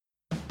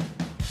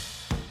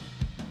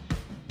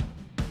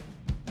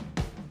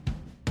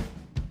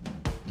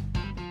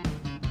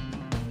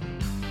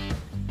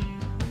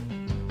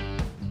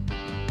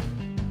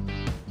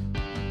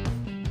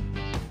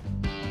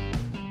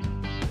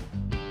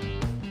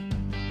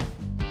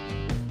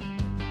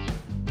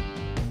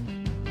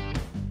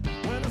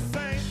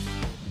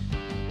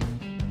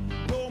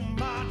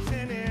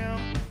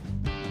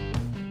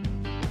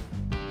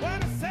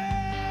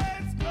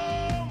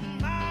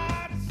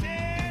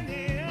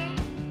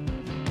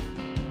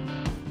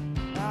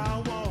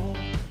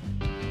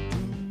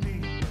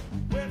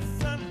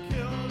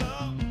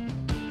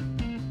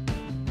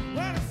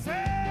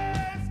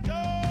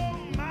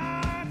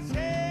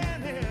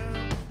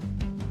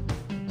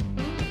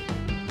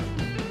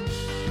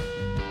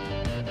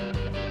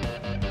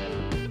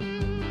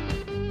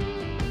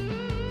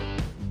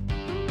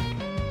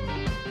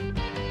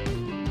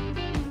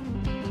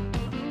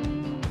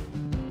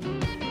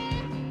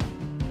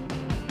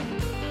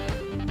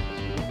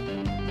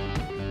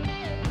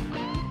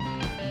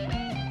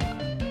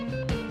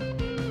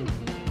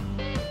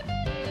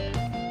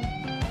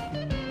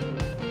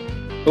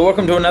Well,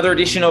 welcome to another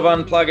edition of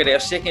Unplugged, our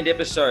second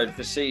episode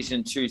for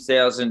season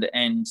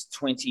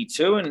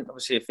 2022. And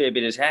obviously, a fair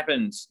bit has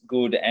happened,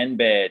 good and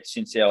bad,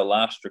 since our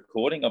last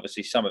recording.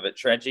 Obviously, some of it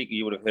tragic.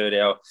 You would have heard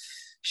our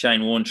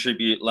Shane Warne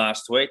tribute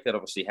last week. That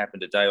obviously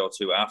happened a day or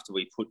two after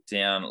we put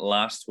down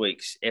last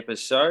week's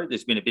episode.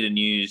 There's been a bit of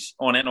news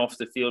on and off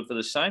the field for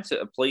the Saints.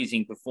 A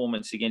pleasing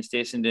performance against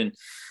Essendon,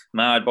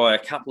 marred by a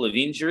couple of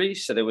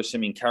injuries. So there was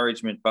some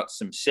encouragement, but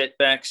some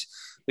setbacks.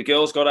 The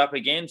girls got up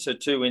again, so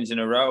 2 wins in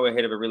a row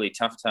ahead of a really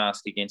tough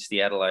task against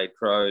the Adelaide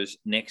Crows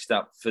next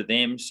up for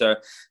them. So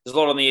there's a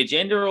lot on the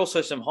agenda,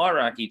 also some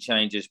hierarchy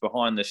changes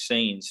behind the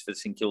scenes for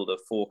St Kilda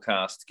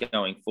forecast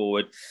going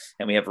forward.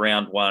 And we have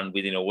round one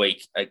within a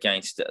week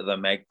against the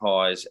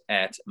Magpies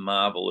at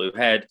Marvel, who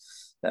had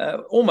they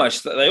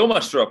almost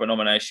drew up a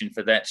nomination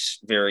for That's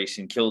Very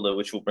St Kilda,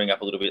 which we'll bring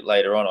up a little bit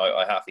later on.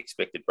 I half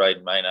expected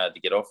Braden Maynard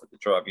to get off at the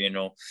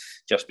tribunal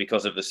just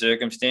because of the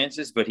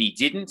circumstances, but he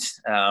didn't.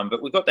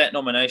 But we got that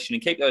nomination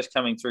and keep those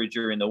coming through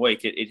during the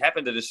week. It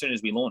happened that as soon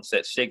as we launched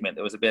that segment,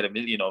 there was about 1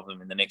 million of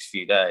them in the next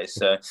few days.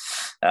 So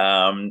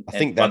I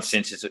think that's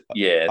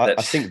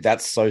I think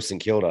that's so St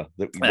Kilda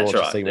that we launch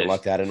a segment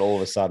like that, and all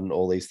of a sudden,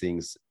 all these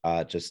things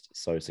are just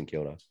so St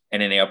Kilda.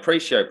 And in our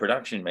pre-show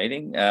production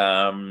meeting,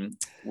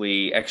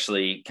 we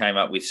actually came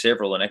up with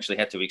several and actually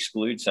had to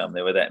exclude some.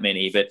 There were that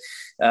many. But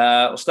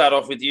I'll start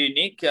off with you,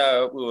 Nick.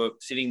 We were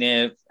sitting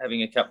there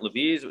having a couple of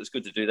beers. It was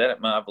good to do that at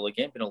Marvel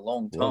again. Been a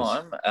long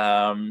time.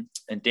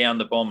 And down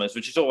the Bombers,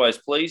 which is always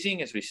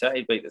pleasing, as we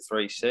say, beat the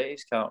 3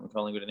 Cs, Carlton,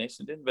 Collingwood and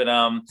Essendon. But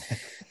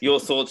your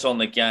thoughts on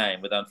the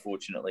game with,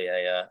 unfortunately,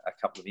 a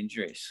couple of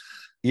injuries?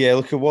 Yeah,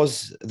 look, it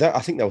was that. I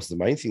think that was the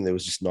main thing. That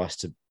was just nice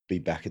to be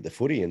back at the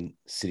footy and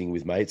sitting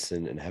with mates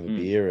and have a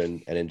beer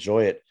and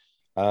enjoy it.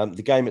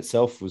 The game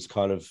itself was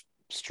kind of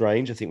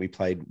strange. I think we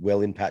played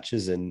well in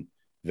patches and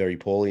very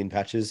poorly in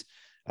patches.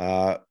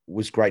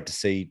 Was great to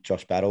see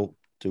Josh Battle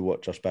do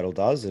what Josh Battle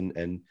does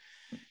and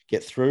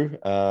get through.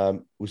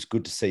 Was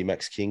good to see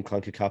Max King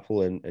clunk a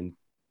couple and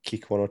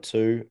kick one or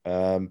two.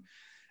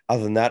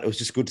 Other than that, it was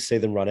just good to see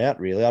them run out,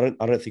 really. I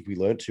don't think we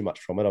learned too much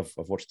from it.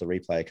 I've watched the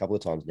replay a couple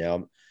of times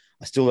now.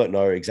 I still don't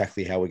know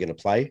exactly how we're going to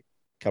play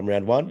come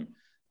round one.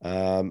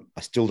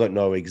 I still don't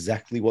know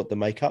exactly what the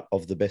makeup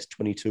of the best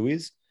 22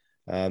 is.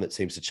 It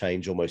seems to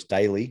change almost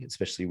daily,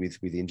 especially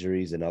with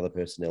injuries and other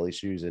personnel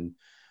issues and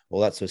all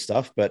that sort of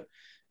stuff. But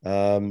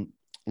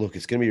look,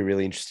 it's going to be a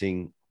really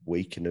interesting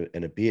week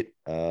and a bit.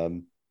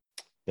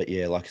 But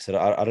yeah, like I said,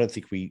 I don't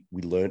think we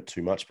learned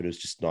too much, but it was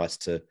just nice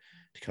to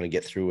kind of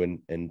get through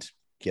and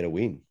get a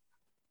win.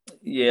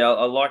 Yeah,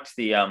 I liked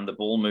the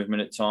ball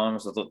movement at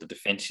times. I thought the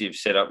defensive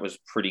setup was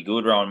pretty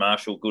good. Rowan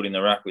Marshall good in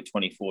the ruck with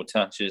 24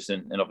 touches,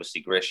 and obviously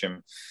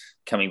Gresham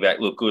coming back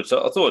looked good.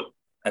 So I thought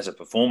as a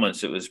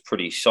performance, it was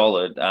pretty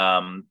solid.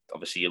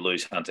 Obviously, you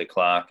lose Hunter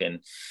Clark and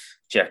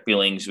Jack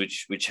Billings,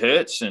 which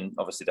hurts, and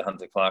obviously the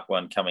Hunter Clark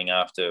one coming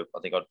after. I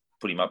think I'd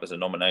put him up as a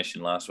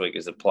nomination last week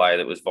as a player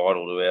that was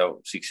vital to our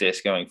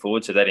success going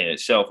forward. So that in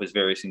itself is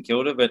very St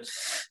Kilda. But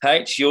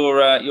H,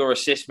 your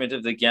assessment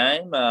of the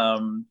game, as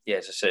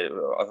I said,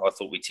 I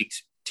thought we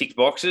ticked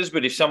boxes.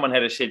 But if someone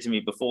had said to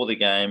me before the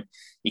game,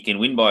 you can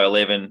win by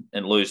 11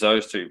 and lose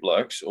those two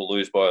blokes, or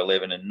lose by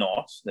 11 and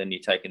not, then you're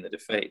taking the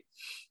defeat.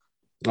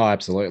 Oh,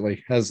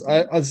 absolutely. As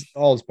I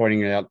was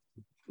pointing out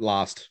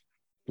last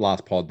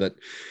pod, that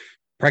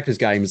practice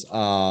games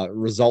are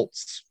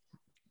results.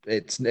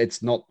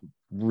 It's not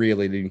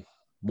really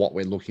what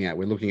we're looking at.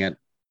 We're looking at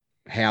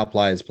how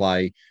players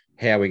play,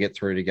 how we get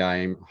through the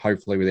game,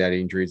 hopefully without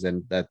injuries,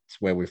 and that's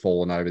where we've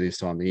fallen over this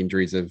time. The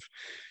injuries have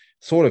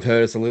sort of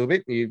hurt us a little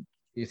bit. You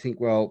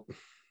think, well,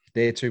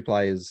 they're two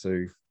players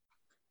who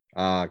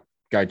are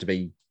going to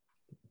be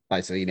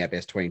basically in our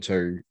best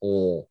 22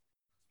 or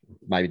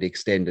maybe the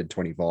extended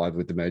 25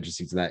 with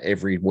emergencies and that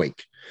every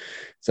week.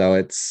 So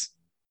it's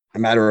a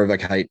matter of,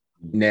 okay,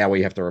 now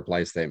we have to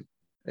replace them.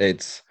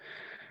 It's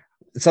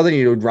something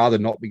you would rather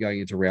not be going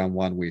into round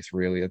one with,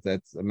 really.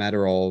 That's a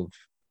matter of,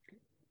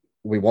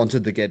 we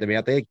wanted to get them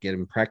out there, get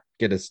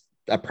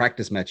a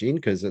practice match in,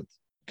 because it's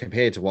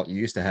compared to what you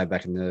used to have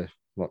back in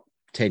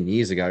 10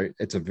 years ago,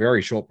 it's a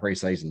very short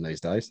preseason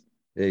these days.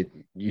 The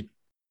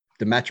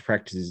match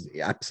practice is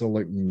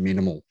absolute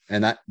minimal,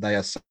 and that they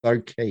are so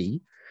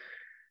key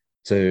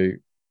to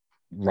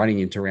running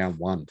into round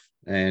one.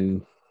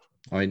 And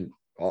I mean,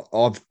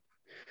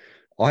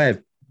 I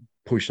have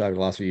pushed over the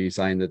last few years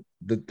saying that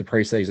the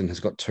preseason has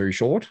got too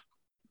short.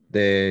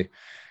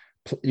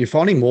 You're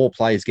finding more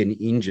players getting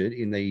injured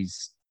in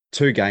these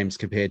 2 games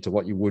compared to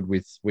what you would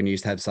with when you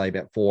used to have, say,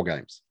 about 4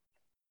 games,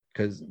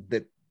 because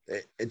it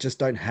just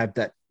don't have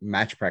that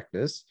match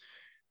practice,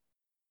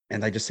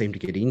 and they just seem to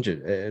get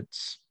injured.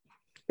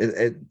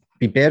 It'd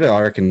be better,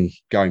 I reckon,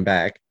 going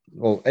back,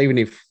 or even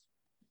if,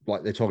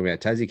 like they're talking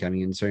about Tassie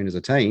coming in soon as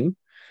a team,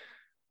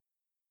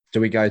 do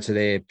we go to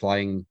there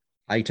playing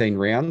 18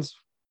 rounds,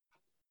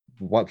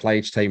 play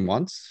each team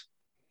once,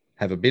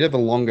 have a bit of a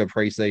longer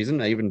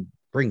preseason, even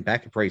bring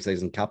back a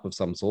preseason cup of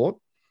some sort,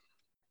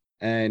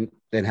 and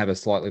then have a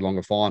slightly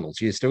longer finals.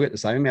 You still get the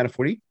same amount of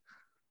footy,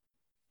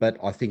 but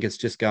I think it's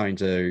just going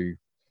to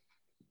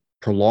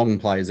prolong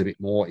players a bit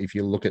more if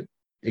you look at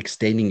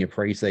extending your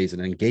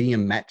preseason and getting a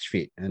match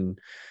fit and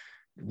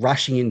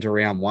rushing into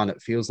round one.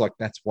 It feels like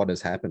that's what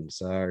has happened.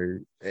 So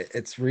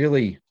it's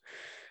really,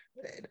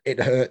 it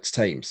hurts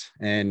teams,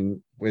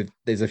 and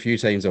there's a few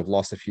teams that have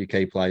lost a few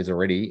key players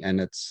already, and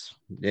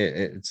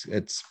it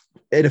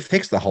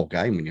affects the whole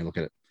game when you look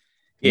at it.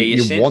 Yeah,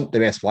 you want the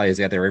best players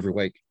out there every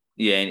week.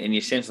 Yeah, and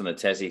you sense on the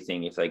Tassie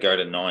thing, if they go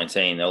to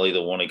 19, they'll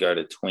either want to go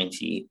to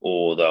 20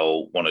 or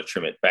they'll want to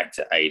trim it back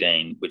to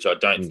 18, which I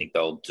don't think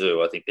they'll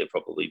do. I think they're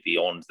probably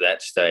beyond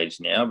that stage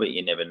now, but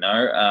you never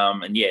know.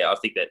 And yeah, I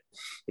think that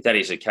if that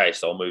is the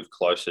case, they'll move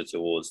closer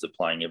towards the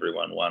playing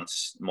everyone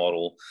once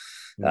model,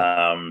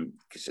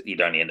 because you'd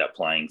only end up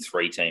playing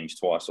 3 teams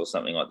twice or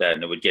something like that,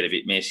 and it would get a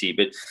bit messy.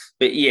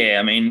 But yeah,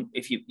 I mean,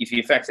 if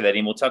you factor that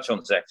in, we'll touch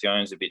on Zach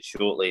Jones a bit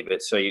shortly.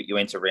 But so you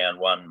enter round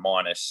one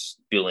minus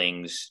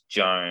Billings,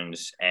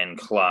 Jones, and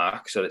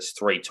Clark, so that's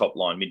 3 top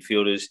line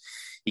midfielders.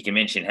 You can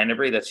mention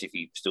Hanbury. That's if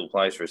he still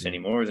plays for us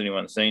anymore. Has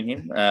anyone seen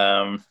him?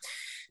 Right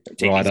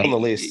on the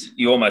list.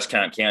 You almost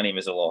can't count him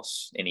as a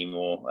loss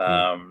anymore.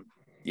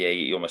 Yeah,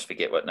 you almost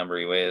forget what number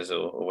he wears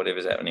or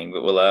whatever's happening.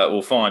 But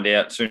we'll find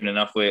out soon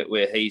enough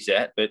where he's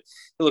at. But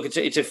look,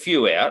 it's a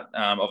few out.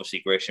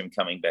 Obviously, Gresham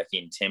coming back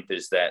in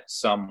tempers that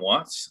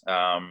somewhat.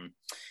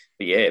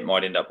 But yeah, it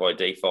might end up by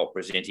default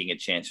presenting a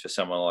chance for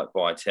someone like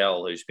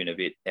Vital, who's been a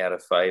bit out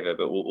of favour.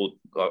 But we'll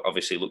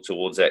obviously look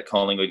towards that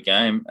Collingwood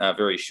game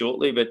very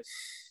shortly. But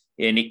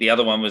yeah, Nick, the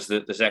other one was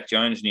the Zach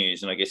Jones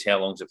news, and I guess how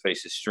long's a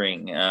piece of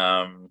string.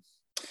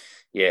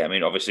 Yeah, I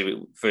mean,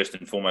 obviously, first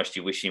and foremost,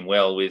 you wish him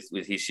well with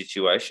his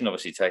situation,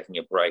 obviously taking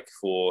a break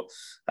for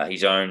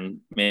his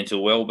own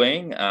mental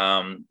well-being.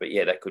 But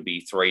yeah, that could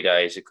be 3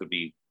 days. It could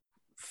be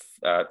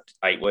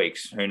 8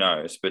 weeks. Who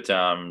knows? But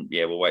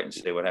yeah, we'll wait and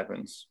see what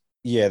happens.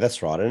 Yeah,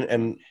 that's right.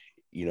 And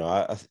you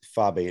know,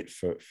 far be it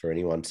for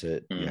anyone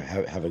to you know,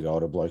 have a go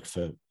at a bloke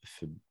for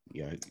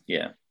you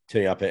know,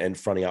 turning up and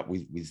fronting up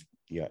with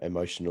you know,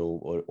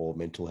 emotional or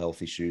mental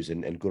health issues,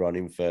 and good on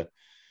him for,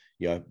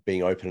 you know,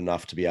 being open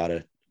enough to be able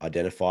to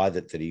identify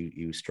that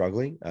he was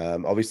struggling.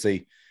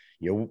 Obviously,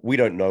 you know, we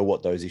don't know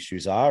what those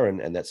issues are,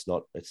 and it's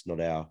not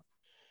our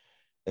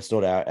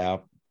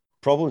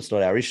problem. It's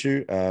not our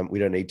issue. We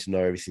don't need to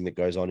know everything that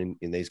goes on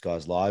in these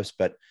guys' lives.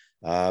 But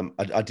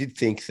I did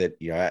think that,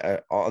 you know,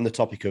 on the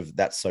topic of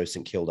that's so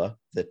St Kilda,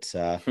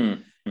 that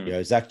you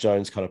know, Zach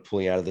Jones kind of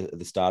pulling out of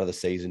the start of the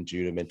season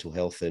due to mental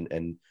health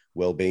and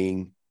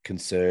well-being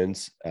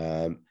concerns.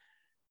 You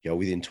know,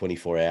 within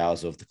 24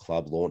 hours of the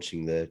club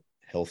launching the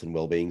Health and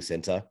Wellbeing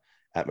Centre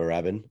at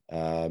Moorabbin,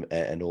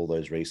 and all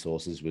those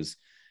resources was,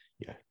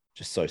 you know,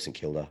 just so St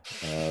Kilda.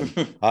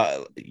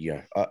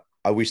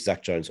 I wish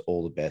Zach Jones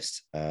all the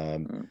best.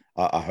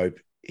 I hope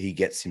he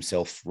gets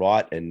himself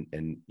right and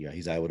you know,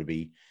 he's able to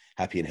be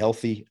happy and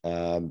healthy.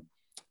 You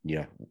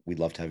know, we'd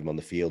love to have him on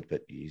the field,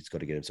 but he's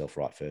got to get himself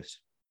right first.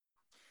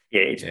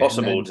 Yeah, it's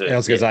possible to. I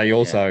was going to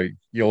say,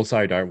 you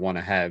also don't want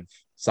to have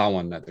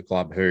someone at the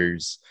club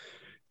who's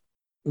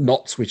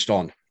not switched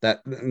on.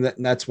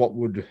 That's what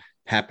would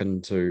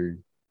happen to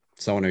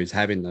someone who's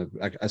having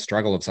a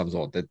struggle of some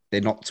sort, that they're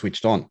not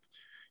switched on.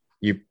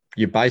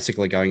 You're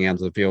basically going out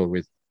to the field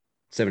with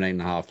 17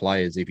 and a half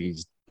players if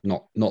he's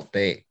not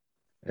there.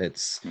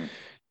 It's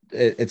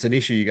an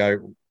issue. You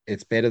go,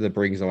 it's better to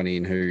bring someone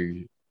in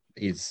who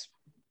is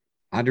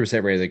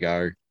 100% ready to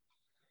go,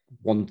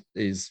 one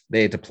is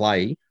there to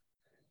play,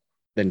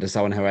 than to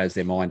someone who has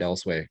their mind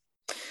elsewhere.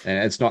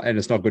 And it's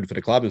not good for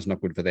the club. It's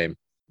not good for them.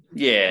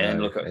 Yeah,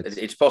 and look,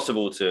 it's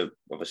possible to,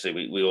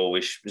 obviously we all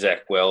wish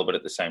Zach well, but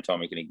at the same time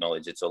we can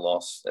acknowledge it's a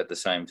loss at the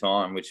same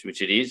time, which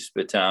it is.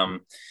 But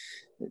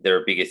there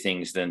are bigger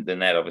things than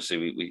that. Obviously,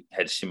 we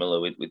had similar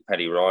with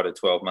Paddy Ryder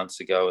 12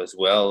 months ago as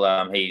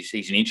well.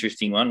 He's an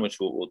interesting one, which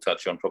we'll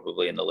touch on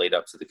probably in the lead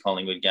up to the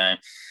Collingwood game.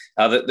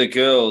 The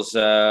girls,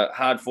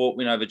 hard-fought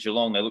win over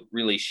Geelong. They looked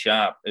really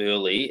sharp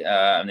early,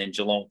 and then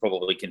Geelong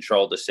probably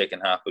controlled the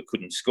second half but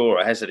couldn't score.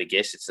 I hazard a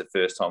guess it's the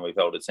first time we've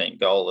held a team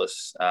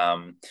goalless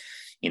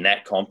in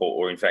that comp,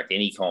 or in fact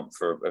any comp,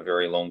 for a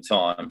very long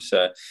time.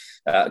 So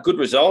good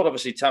result.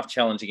 Obviously tough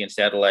challenge against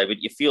Adelaide,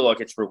 but you feel like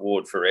it's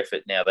reward for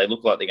effort now. They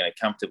look like they're going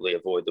to comfortably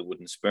avoid the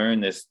wooden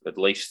spoon. There's at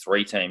least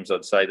 3 teams,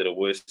 I'd say, that are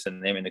worse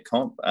than them in the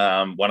comp.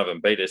 One of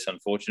them beat us,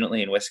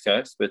 unfortunately, in West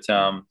Coast. But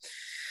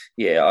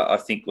yeah, I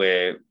think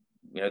we're,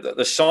 you know,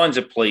 the signs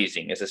are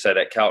pleasing. As I say,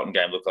 that Carlton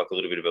game looked like a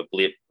little bit of a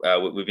blip.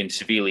 We've been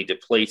severely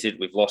depleted.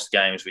 We've lost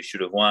games we should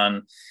have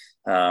won.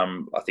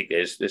 I think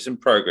there's some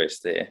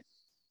progress there.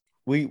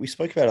 We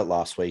spoke about it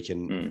last week,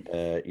 and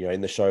you know,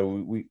 in the show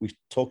we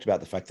talked about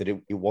the fact that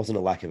it wasn't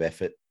a lack of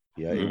effort.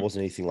 You know, it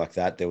wasn't anything like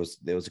that. There was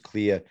a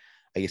clear,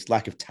 I guess,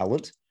 lack of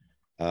talent,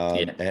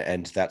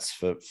 and that's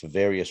for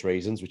various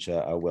reasons, which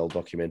are well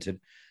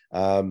documented.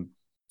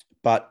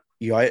 But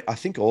you know, I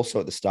think also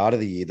at the start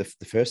of the year, the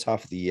first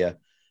half of the year,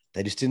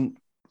 they just didn't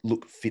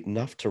look fit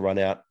enough to run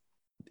out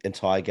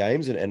entire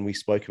games, and we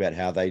spoke about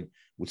how they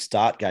would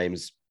start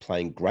games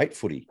playing great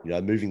footy, you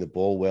know, moving the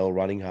ball well,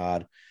 running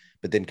hard.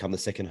 But then come the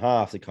second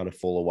half, they kind of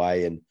fall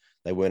away and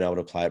they weren't able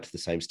to play up to the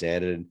same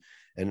standard.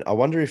 And I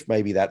wonder if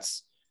maybe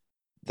that's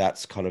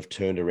that's kind of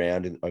turned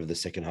around over the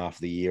second half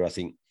of the year. I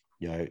think,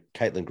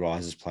 Caitlin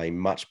Grice is playing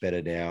much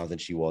better now than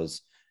she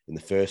was in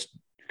the first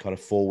kind of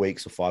 4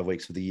 weeks or 5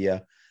 weeks of the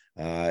year.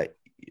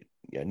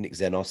 Nick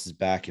Xenos is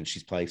back and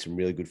she's playing some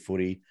really good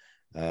footy.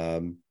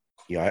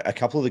 A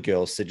couple of the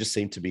girls just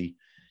seem to be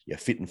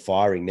fit and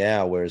firing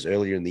now, whereas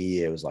earlier in the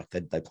year it was like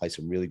they play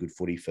some really good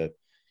footy for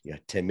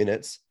 10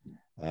 minutes,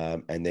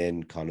 and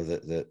then kind of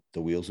the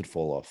wheels would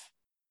fall off.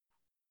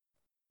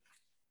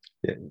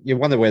 Yeah, you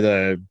wonder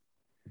whether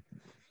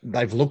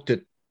they've looked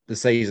at the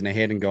season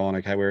ahead and gone,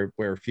 okay,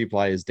 we're a few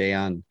players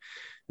down,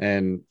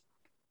 and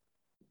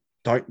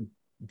don't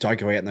go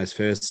out in those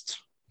first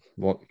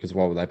because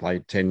what would they play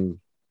 10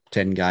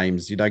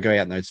 games? You don't go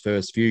out in those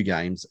first few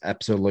games,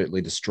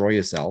 absolutely destroy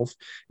yourself,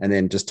 and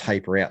then just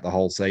taper out the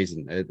whole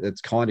season. It's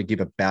kind of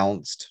give a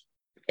balanced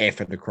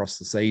effort across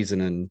the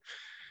season, and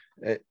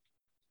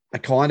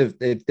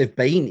they've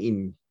been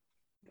in,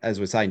 as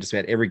we're saying, just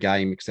about every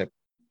game except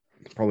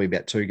probably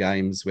about 2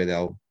 games where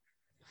they'll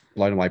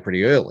blown away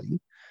pretty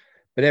early.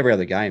 But every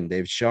other game,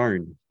 they've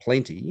shown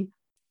plenty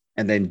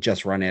and then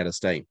just run out of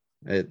steam.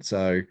 They've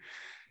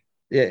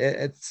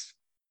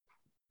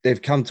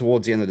come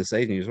towards the end of the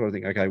season. You sort of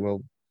think, okay,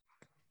 well,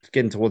 it's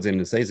getting towards the end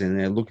of the season and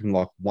they're looking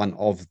like one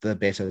of the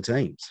better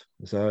teams.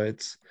 So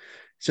it's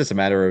just a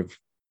matter of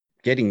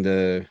getting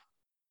the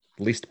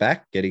list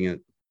back, getting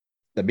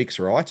the mix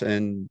right.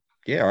 And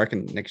I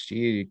reckon next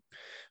year,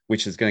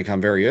 which is going to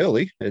come very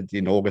early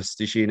in August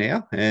this year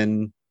now.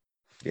 And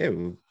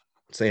we'll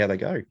see how they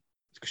go.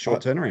 It's a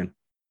short turnaround.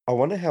 I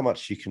wonder how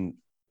much you can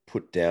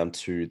put down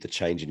to the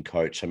change in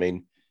coach. I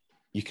mean,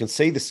 you can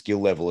see the skill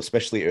level,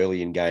 especially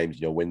early in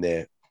games, when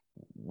they're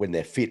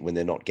fit, when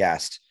they're not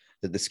gassed,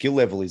 that the skill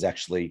level is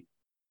actually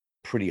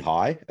pretty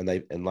high.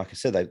 And like I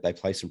said, they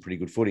play some pretty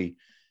good footy.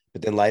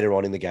 But then later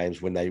on in the games,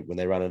 when they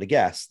run out of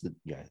gas,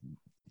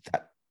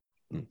 that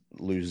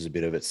loses a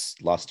bit of its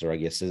luster, I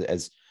guess,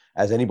 as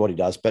anybody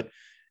does. But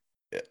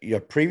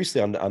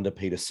previously under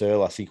Peter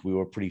Searle, I think we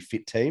were a pretty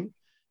fit team.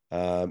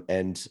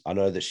 And I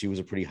know that she was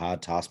a pretty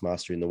hard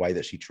taskmaster in the way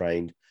that she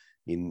trained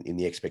in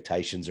the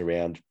expectations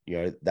around,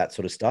 that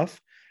sort of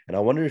stuff. And I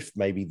wonder if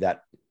maybe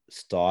that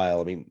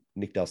style, I mean,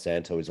 Nick Del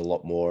Santo is a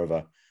lot more of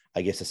a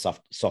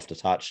softer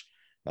touch.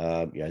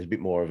 He's a bit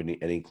more of an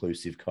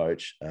inclusive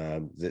coach,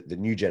 the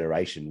new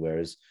generation,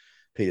 whereas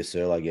Peter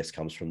Searle, I guess,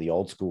 comes from the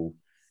old school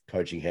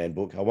coaching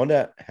handbook. I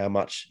wonder how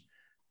much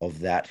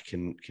of that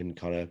can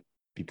kind of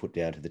be put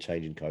down to the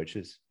change in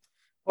coaches.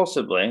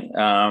 Possibly.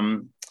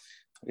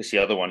 I guess the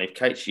other one, if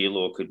Kate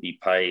Shearlaw could be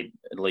paid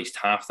at least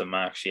half the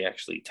marks she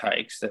actually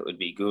takes, that would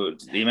be good.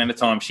 The amount of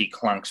time she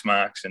clunks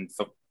marks and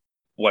for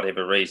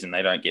whatever reason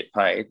they don't get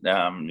paid,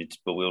 it's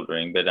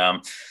bewildering. But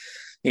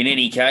in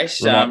any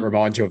case...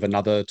 Remind you of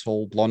another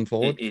tall blonde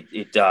forward?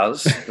 It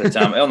does. But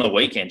on the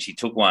weekend, she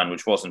took one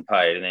which wasn't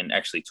paid and then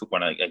actually took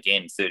one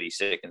again 30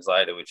 seconds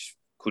later, which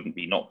couldn't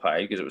be not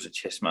paid because it was a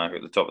chest mark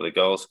at the top of the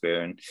goal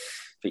square.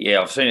 But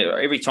I've seen it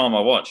every time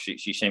I watch.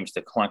 She seems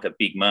to clunk a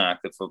big mark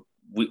that for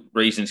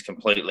reasons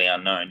completely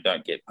unknown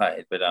don't get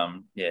paid. But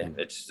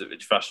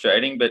it's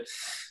frustrating. But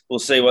we'll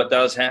see what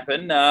does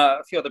happen.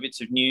 A few other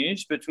bits of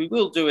news, but we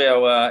will do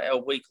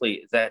our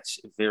weekly That's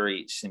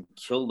Very St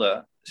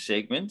Kilda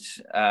segment,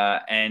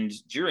 and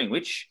during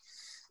which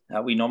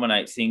we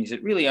nominate things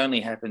that really only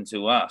happen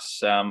to us.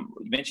 You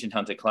mentioned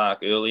Hunter Clark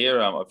earlier.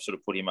 I've sort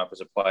of put him up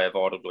as a player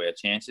vital to our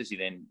chances. He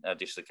then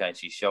dislocates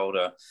his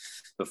shoulder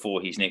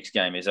before his next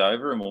game is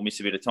over and we'll miss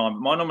a bit of time.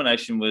 But my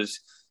nomination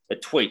was a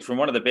tweet from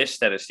one of the best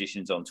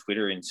statisticians on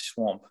Twitter in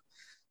Swamp,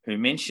 who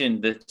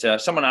mentioned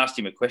that someone asked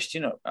him a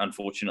question.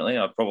 Unfortunately,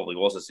 I probably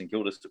was a St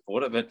Kilda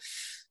supporter,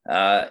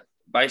 but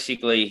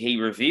basically he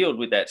revealed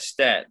with that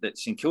stat that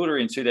St Kilda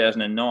in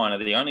 2009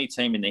 are the only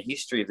team in the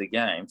history of the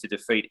game to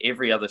defeat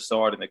every other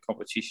side in the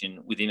competition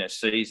within a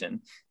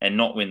season and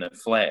not win the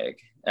flag.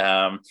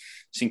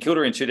 St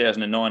Kilda in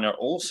 2009 are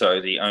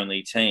also the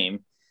only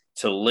team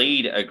to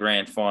lead a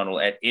grand final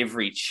at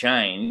every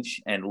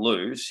change and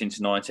lose since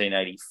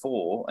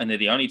 1984. And they're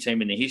the only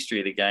team in the history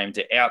of the game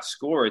to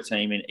outscore a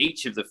team in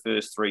each of the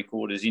first 3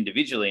 quarters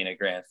individually in a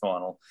grand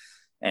final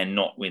and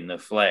not win the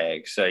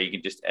flag. So you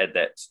can just add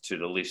that to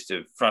the list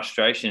of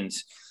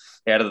frustrations.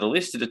 Out of the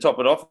list, to top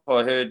it off,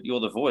 I heard You're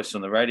the Voice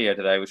on the radio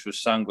today, which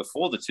was sung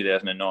before the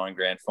 2009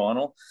 grand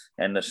final,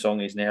 and the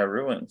song is now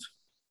ruined.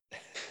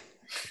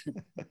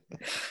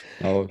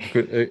 Oh,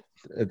 good.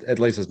 At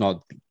least it's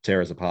not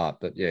tear us apart,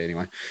 but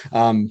anyway.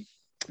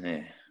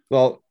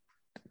 Well,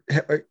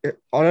 I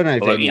don't know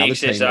if any other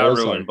team are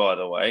also ruined, by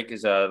the way,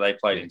 because they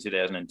played in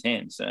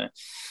 2010. So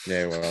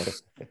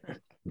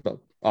but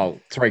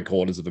 3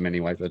 quarters of them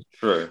anyway. But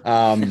true.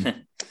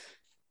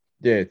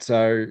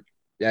 So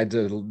add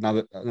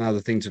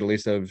another thing to the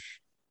list of,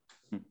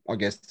 I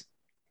guess,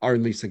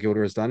 only St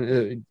Kilda has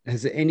done.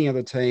 Has any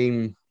other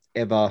team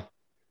ever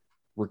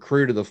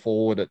recruited a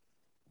forward at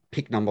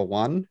pick number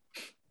 1,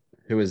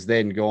 who has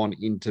then gone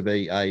in to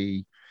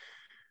be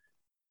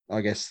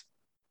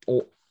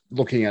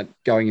looking at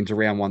going into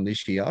round 1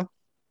 this year,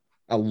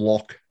 a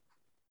lock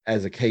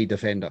as a key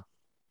defender?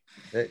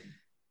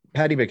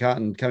 Paddy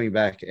McCartan coming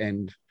back,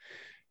 and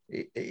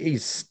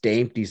he's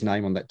stamped his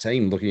name on that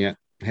team. Looking at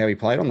how he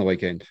played on the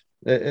weekend,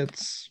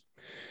 it's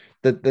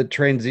the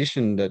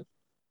transition that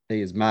he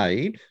has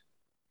made.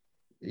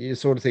 You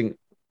sort of think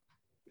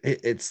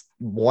it's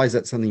why is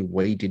that something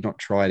we did not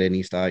try at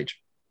any stage?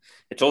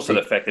 It's also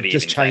the fact that he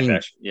just even came back.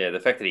 changed. Yeah, the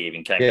fact that he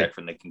even came back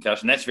from the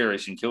concussion. That's very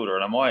St Kilda,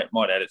 and I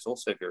might add it's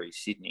also very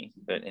Sydney.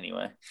 But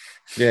anyway.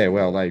 Yeah,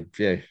 well, they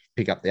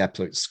pick up the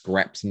absolute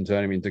scraps and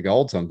turn them into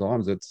gold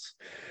sometimes. It's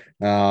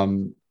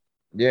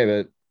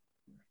but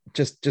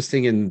just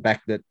thinking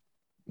back that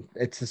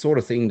it's the sort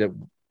of thing that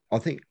I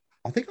think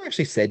I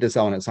actually said to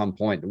someone at some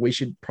point that we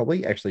should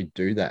probably actually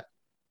do that,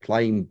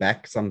 play him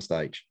back some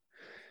stage.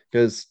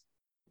 Because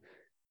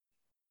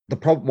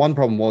one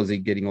problem was he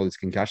getting all these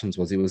concussions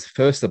was he was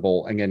first the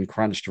ball and getting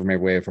crunched from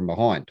everywhere from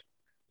behind.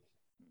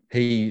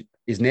 He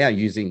is now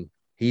using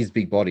his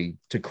big body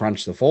to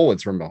crunch the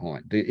forwards from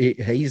behind.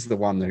 He's the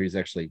one who's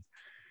actually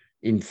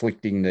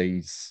inflicting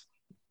these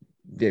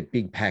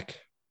big pack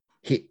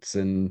hits,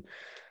 and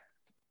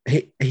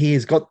he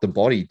has got the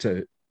body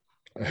to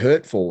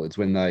hurt forwards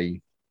when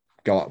they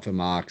go up for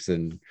marks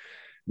and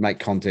make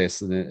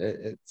contests,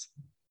 and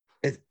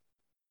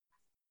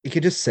you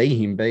could just see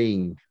him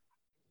being,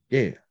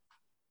 he'll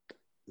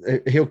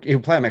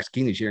play a Max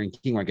King this year and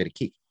King won't get a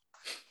kick.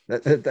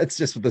 That's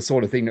just the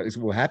sort of thing that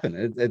will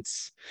happen.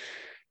 It's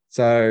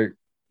so,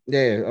 I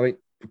mean,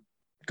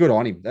 good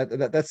on him.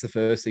 That's the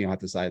first thing I have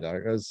to say, though,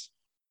 because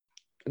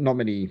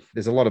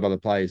there's a lot of other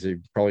players who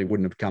probably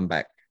wouldn't have come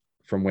back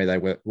from where they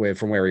were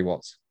from where he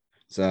was.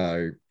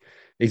 So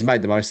he's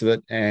made the most of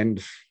it,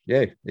 and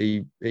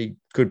he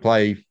could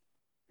play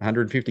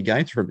 150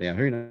 games from now.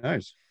 Who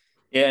knows?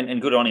 Yeah,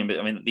 and good on him. But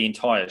I mean, the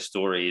entire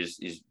story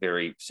is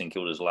very St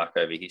Kilda's luck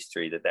over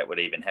history that would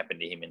even happen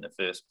to him in the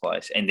first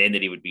place, and then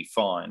that he would be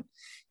fine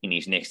in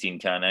his next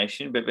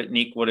incarnation. But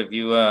Nick, what have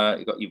you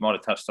got? You might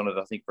have touched on it,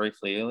 I think,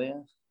 briefly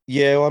earlier.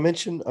 Yeah, well, I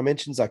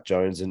mentioned Zach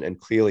Jones, and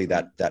clearly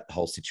that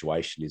whole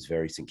situation is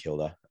very St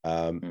Kilda.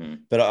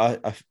 But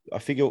I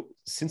figure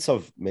since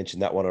I've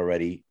mentioned that one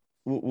already,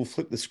 we'll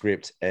flip the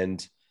script,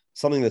 and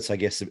something that's, I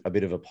guess, a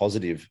bit of a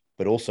positive,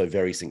 but also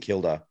very St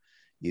Kilda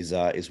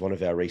is one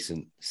of our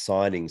recent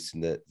signings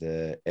in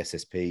the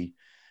SSP.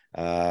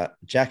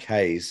 Jack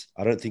Hayes.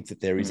 I don't think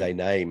that there is a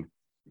name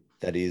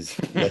that is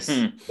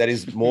that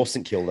is more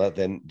St Kilda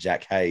than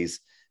Jack Hayes.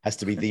 Has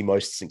to be the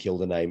most St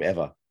Kilda name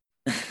ever.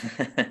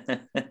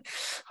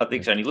 I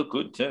think so. And he looked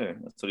good too.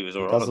 I thought he was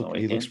all right on the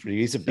weekend. He looks pretty.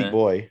 He's a big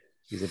boy.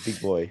 He's a big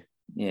boy.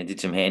 Yeah, did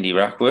some handy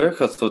ruck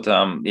work. I thought,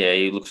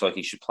 he looks like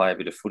he should play a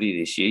bit of footy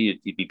this year.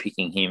 You'd be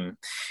picking him,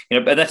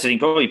 but that's the thing.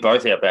 Probably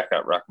both our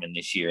backup ruckmen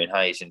this year, and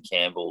Hayes and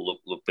Campbell,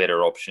 look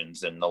better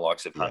options than the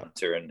likes of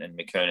Hunter and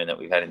McKernan that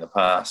we've had in the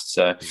past.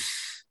 So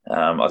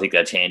I think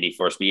that's handy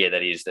for us. But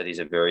that is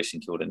a very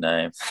St Kilda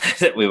name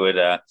that we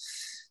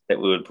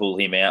would pull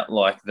him out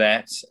like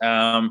that.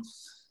 Our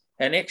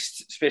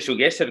next special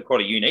guest had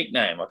quite a unique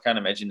name. I can't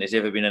imagine there's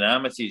ever been an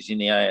Armitage in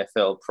the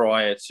AFL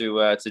prior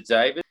to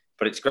David.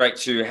 But it's great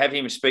to have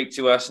him speak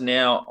to us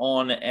now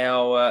on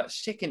our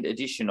second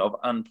edition of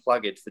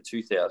Unplugged for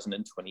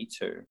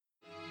 2022.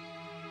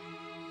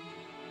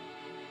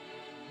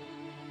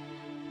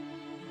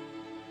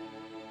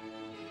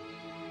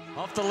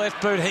 Off the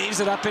left boot, heaves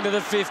it up into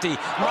the 50. Raised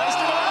it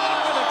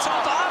over the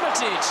top,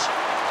 Armitage.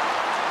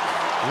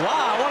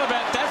 Wow, what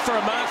about that for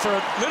a mark for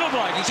a little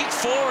bloke? He kicked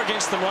 4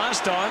 against them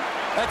last time.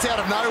 That's out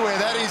of nowhere.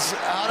 That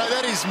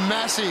is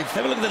massive.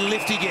 Have a look at the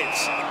lift he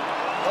gets.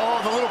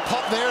 Oh, the little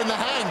pop there in the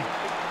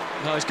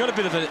hang. No, he's got a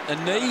bit of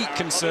a knee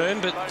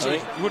concern, but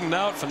you wouldn't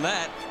know it from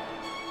that.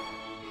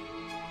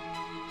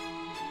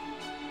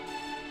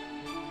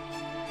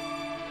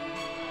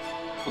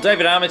 Well,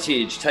 David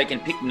Armitage taken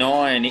pick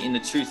 9 in the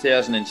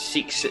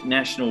 2006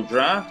 National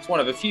Draft. One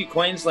of a few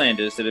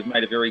Queenslanders that have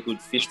made a very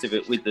good fist of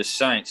it with the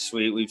Saints.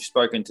 We've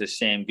spoken to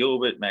Sam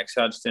Gilbert, Max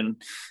Hudson,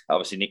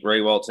 obviously Nick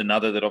Riewoldt,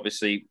 another that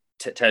obviously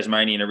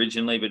Tasmanian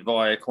originally, but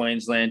via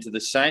Queensland to the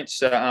Saints.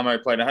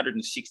 Armo played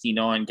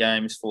 169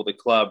 games for the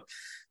club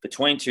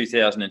between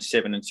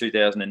 2007 and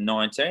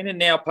 2019, and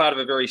now part of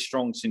a very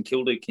strong St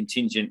Kilda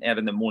contingent out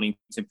in the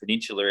Mornington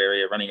Peninsula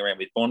area, running around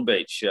with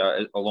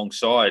Bonbeach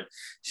alongside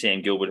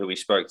Sam Gilbert, who we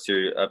spoke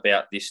to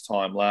about this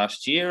time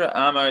last year.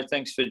 Armo,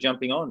 thanks for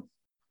jumping on.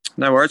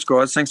 No worries,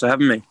 guys. Thanks for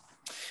having me.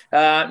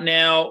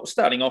 Now,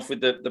 starting off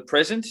with the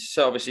present,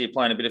 so obviously you're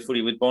playing a bit of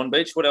footy with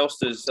Bonbeach. What else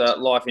does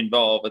life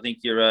involve? I think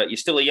you're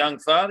still a young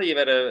father. You've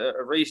had a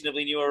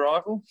reasonably new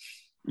arrival.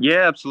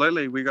 Yeah,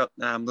 absolutely. We got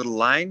little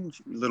Lane,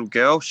 little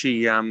girl.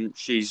 She's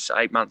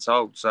 8 months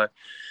old. So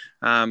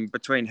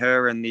between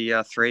her and the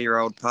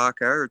 3-year-old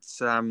Parker,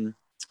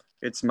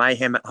 it's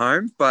mayhem at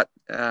home, but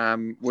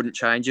wouldn't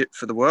change it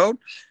for the world.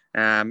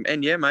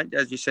 And yeah, mate,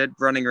 as you said,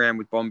 running around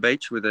with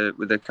Bonbeach with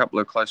a couple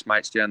of close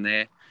mates down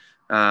there,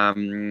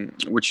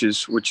 which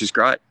is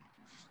great.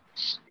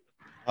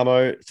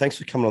 Amo, thanks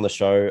for coming on the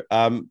show.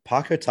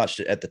 Parker touched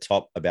it at the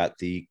top about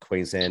the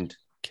Queensland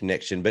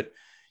connection, but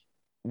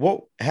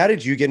how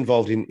did you get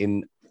involved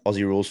in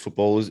Aussie rules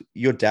football?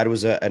 Your dad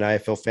was an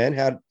AFL fan.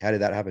 How did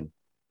that happen?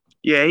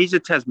 Yeah, he's a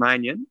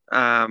Tasmanian,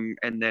 and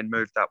then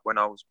moved up when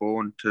I was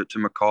born to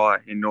Mackay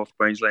in North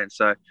Queensland.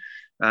 So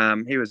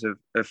he was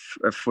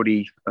a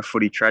footy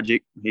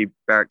tragic. He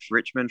barracked for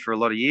Richmond for a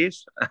lot of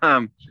years,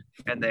 and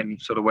then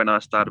sort of when I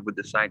started with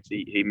the Saints,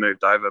 he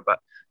moved over. But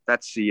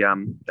that's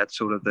that's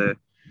sort of the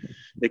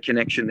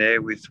connection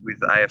there with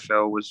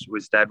AFL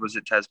was Dad was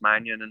a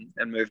Tasmanian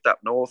and moved up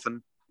north,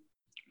 and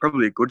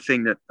probably a good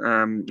thing that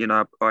I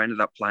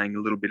ended up playing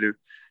a little bit of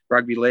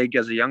rugby league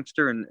as a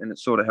youngster, and it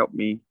sort of helped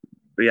me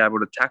be able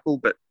to tackle.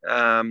 But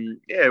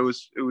it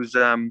was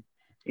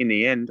in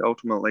the end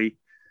ultimately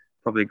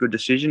probably a good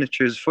decision to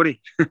choose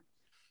footy.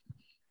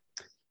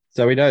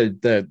 So we know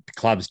the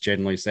clubs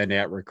generally send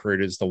out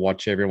recruiters to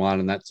watch everyone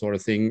and that sort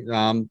of thing.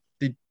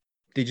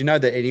 Did you know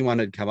that anyone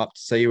had come up to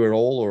see you at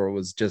all, or it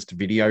was just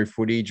video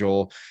footage,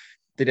 or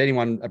did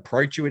anyone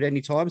approach you at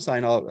any time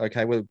saying, "Oh,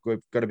 okay, we've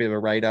got a bit of a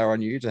radar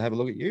on you to have a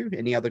look at you"?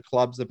 Any other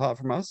clubs apart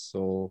from us?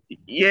 Or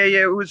yeah,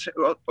 it was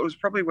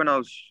probably when I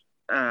was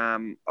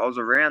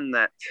around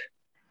that.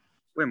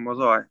 When was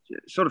I?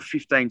 Sort of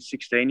 15,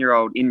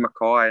 16-year-old in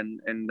Mackay,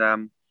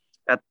 and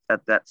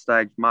at that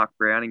stage, Mark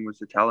Browning was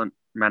the talent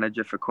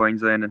manager for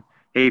Queensland, and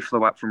he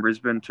flew up from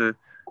Brisbane to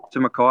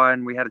Mackay,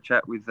 and we had a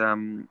chat with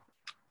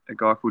a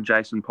guy called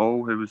Jason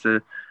Paul, who was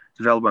a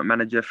development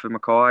manager for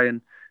Mackay,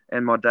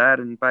 and my dad,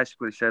 and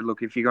basically said,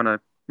 look, if you're going to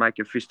make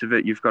a fist of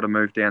it, you've got to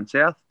move down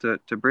south to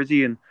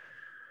Brizzy.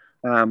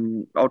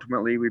 And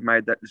ultimately, we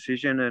made that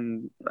decision,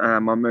 and I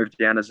moved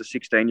down as a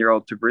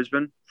 16-year-old to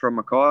Brisbane from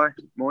Mackay,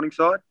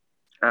 Morningside.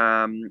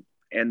 And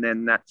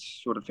then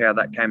that's sort of how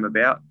that came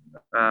about,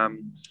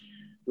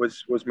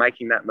 was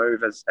making that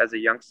move as a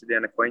youngster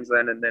down to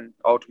Queensland. And then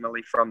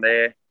ultimately from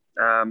there,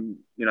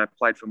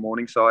 played for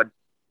Morningside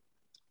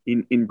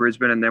in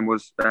Brisbane, and then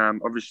was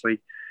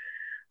obviously,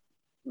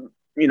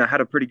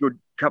 had a pretty good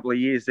couple of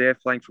years there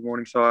playing for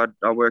Morningside.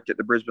 I worked at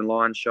the Brisbane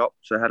Lions shop,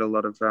 so I had a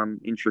lot of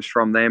interest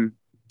from them.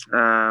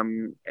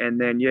 And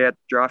then, at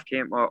draft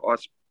camp,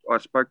 I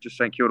spoke to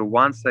St Kilda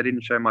once. They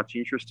didn't show much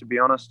interest, to be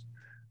honest.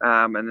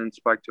 And then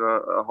spoke to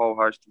a whole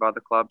host of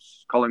other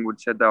clubs. Collingwood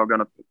said they were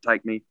going to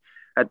take me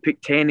at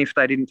pick 10 if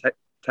they didn't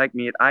take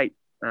me at 8.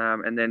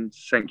 And then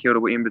St Kilda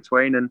were in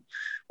between, and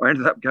I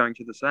ended up going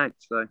to the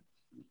Saints. So,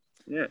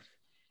 yeah.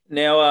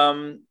 Now,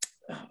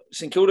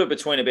 St Kilda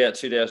between about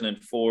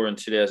 2004 and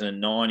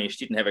 2009-ish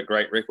didn't have a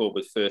great record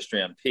with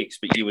first-round picks,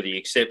 but you were the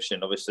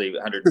exception, obviously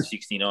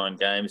 169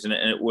 games, and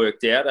it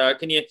worked out.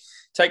 Can you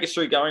take us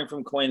through going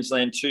from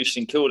Queensland to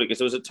St Kilda? Because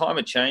there was a time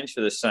of change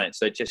for the Saints.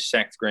 They just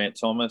sacked Grant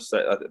Thomas.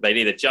 They'd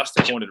either just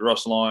appointed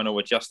Ross Lyon or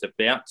were just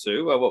about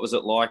to. What was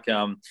it like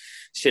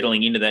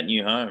settling into that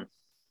new home?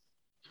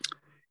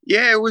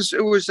 Yeah, it was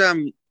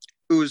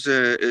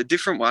a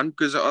different one,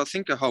 because I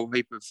think a whole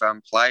heap of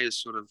players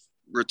sort of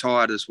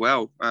retired as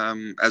well,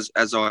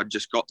 as I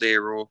just got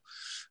there or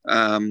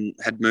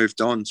had moved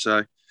on.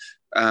 So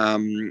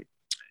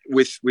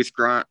with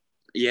Grant,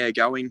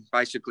 going,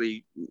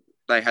 basically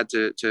they had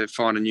to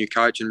find a new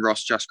coach, and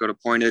Ross just got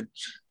appointed.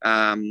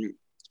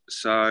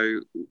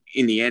 So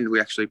in the end,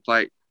 I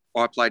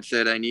played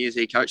 13 years,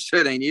 he coached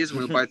 13 years, and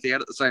we were both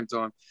out at the same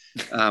time,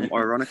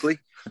 ironically.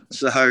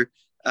 So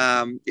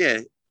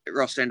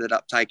Ross ended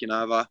up taking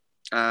over.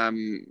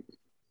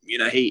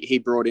 He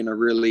brought in a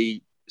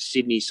really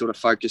Sydney sort of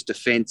focused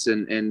defence,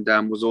 and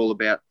was all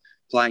about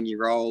playing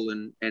your role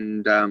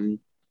and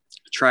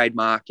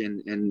trademark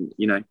and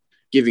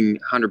giving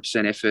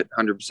 100% effort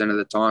 100% of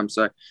the time.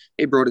 So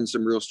he brought in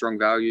some real strong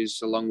values,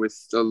 along with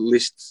the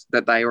list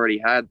that they already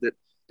had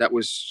that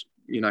was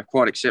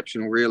quite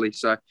exceptional, really.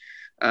 So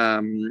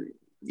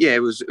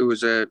it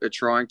was a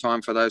trying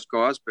time for those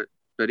guys,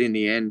 but in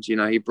the end,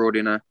 he brought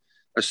in a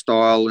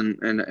style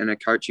and a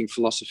coaching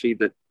philosophy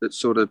that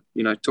sort of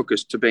took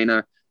us to being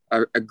a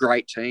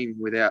great team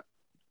without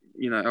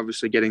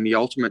obviously getting the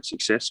ultimate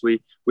success.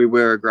 We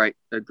were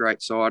a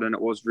great side, and it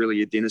was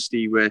really a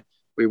dynasty where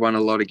we won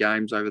a lot of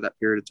games over that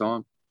period of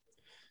time.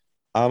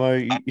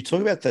 Armo, you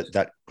talk about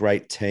that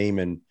great team,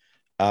 and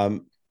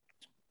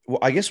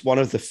I guess one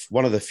of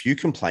the few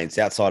complaints,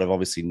 outside of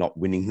obviously not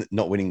winning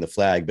the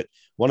flag, but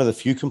one of the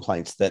few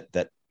complaints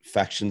that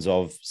factions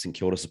of St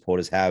Kilda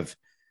supporters have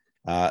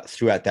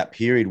throughout that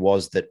period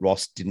was that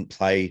Ross didn't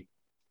play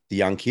the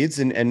young kids.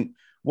 And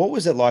what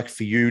was it like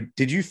for you?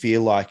 Did you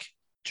feel like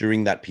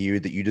during that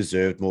period that you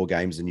deserved more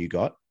games than you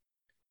got?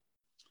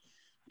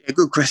 Yeah,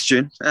 good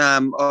question.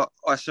 I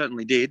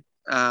certainly did,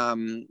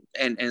 and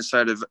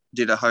so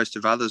did a host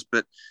of others.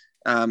 But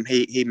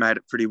he made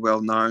it pretty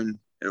well known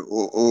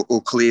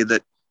or clear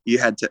that you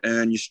had to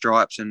earn your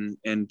stripes, and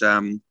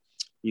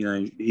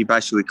he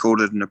basically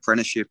called it an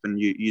apprenticeship, and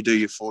you do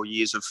your 4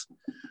 years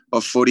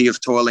of footy,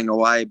 of toiling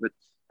away. But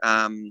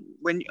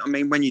when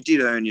you did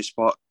earn your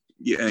spot,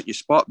 you earned your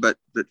spot, but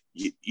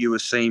you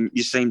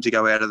seemed to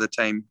go out of the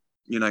team,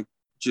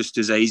 just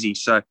as easy.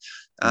 So,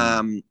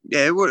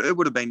 it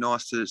would have been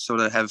nice to sort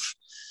of have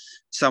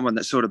someone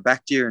that sort of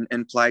backed you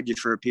and played you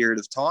for a period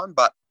of time.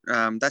 But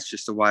that's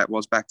just the way it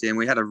was back then.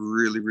 We had a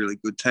really, really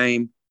good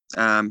team.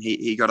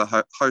 He got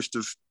a host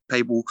of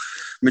people,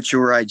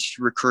 mature age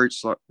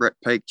recruits like Brett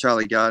Peake,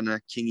 Charlie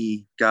Gardner,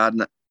 Kingy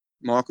Gardner,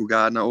 Michael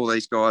Gardner, all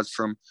these guys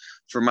from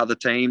other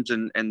teams,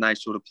 and they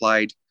sort of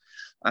played,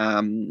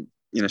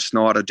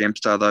 Snyder,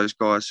 Dempster, those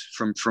guys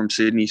from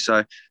Sydney.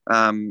 So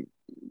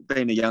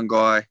being a young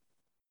guy,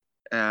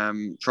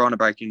 trying to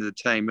break into the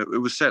team, it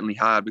was certainly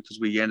hard because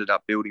we ended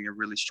up building a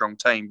really strong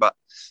team. But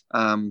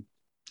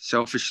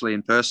selfishly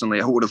and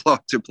personally, I would have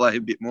liked to play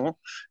a bit more.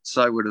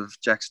 So would have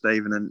Jack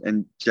Stephen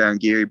and Jaron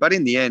Geary. But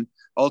in the end,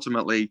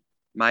 ultimately,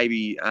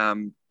 maybe,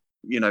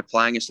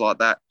 playing us like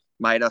that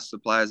made us the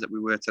players that we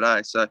were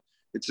today. So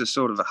it's a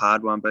sort of a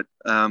hard one. But,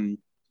 who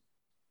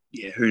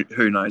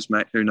knows,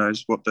 mate? Who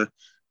knows what the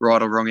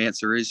right or wrong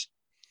answer is?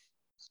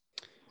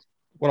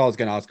 What I was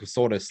going to ask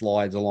sort of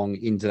slides along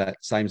into that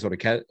same sort of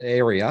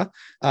area.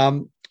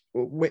 They're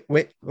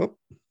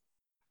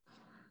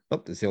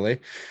still there.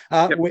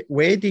 Yep.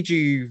 Where did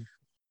you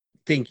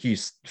think you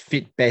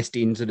fit best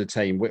into the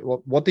team?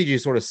 What did you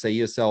sort of see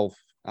yourself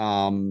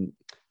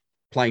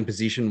playing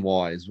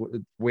position-wise?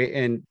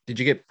 And did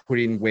you get put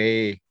in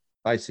where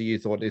basically you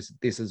thought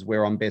this is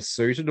where I'm best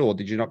suited, or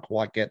did you not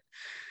quite get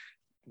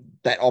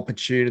that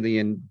opportunity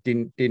and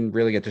didn't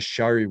really get to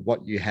show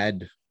what you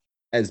had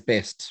as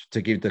best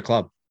to give the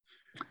club?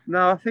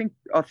 No, I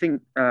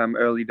think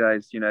early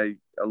days, a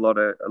lot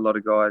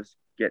of guys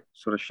get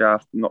sort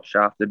of not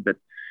shafted, but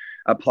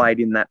are played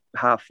in that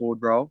half forward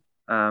role.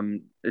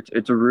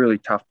 It's a really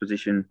tough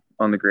position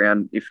on the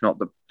ground, if not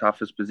the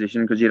toughest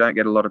position, because you don't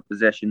get a lot of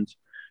possessions.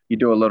 You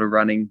do a lot of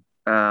running,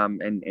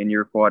 and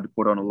you're required to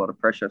put on a lot of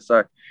pressure.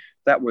 So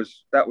that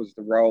was the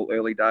role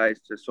early days,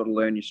 to sort of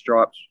learn your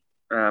stripes,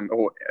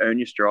 or earn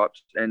your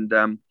stripes.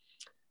 And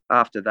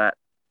after that,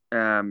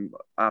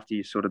 after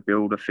you sort of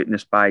build a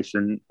fitness base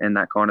and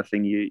that kind of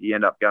thing, you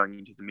end up going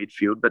into the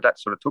midfield. But that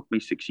sort of took me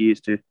 6 years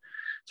to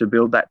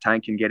build that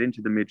tank and get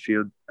into the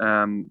midfield,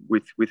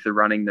 with the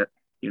running that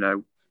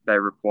they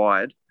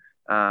required,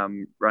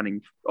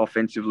 running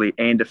offensively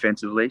and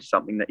defensively,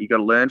 something that you got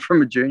to learn from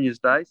the juniors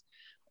days.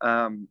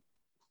 Half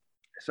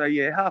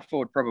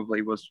forward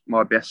probably was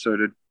my best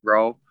suited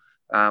role.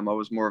 I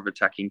was more of an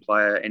attacking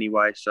player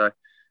anyway, so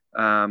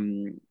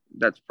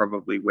that's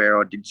probably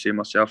where I did see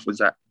myself, was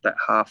that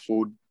half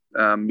forward,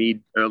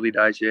 mid early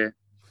days. Yeah.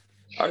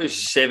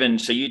 07,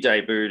 so you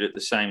debuted at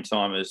the same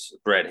time as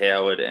Brad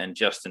Howard and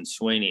Justin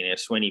Sweeney. Now,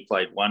 Sweeney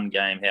played one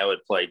game, Howard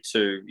played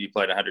two. You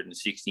played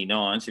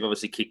 169, so you've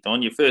obviously kicked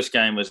on. Your first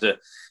game was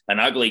an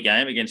ugly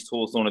game against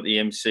Hawthorn at the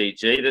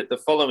MCG. The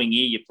following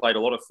year, you played a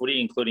lot of footy,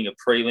 including a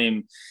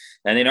prelim.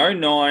 And then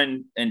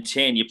 09 and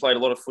 10, you played a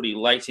lot of footy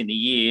late in the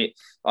year.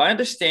 I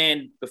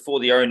understand before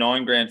the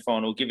 09 grand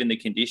final, given the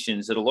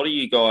conditions, that a lot of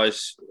you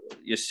guys,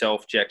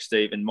 yourself, Jack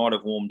Stephen, might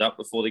have warmed up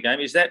before the game.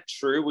 Is that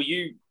true? Were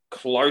you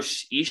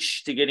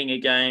close-ish to getting a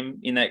game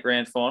in that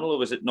grand final, or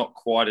was it not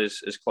quite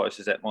as close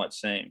as that might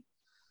seem?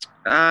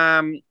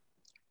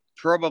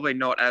 Probably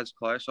not as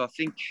close. I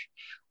think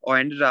I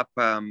ended up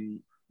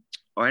the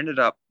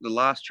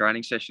last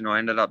training session, I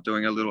ended up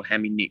doing a little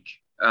hammy nick,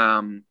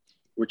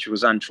 which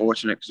was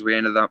unfortunate because we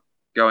ended up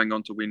going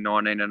on to win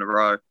 19 in a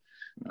row.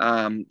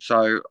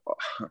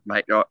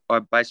 Mate, I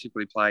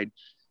basically played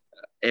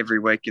every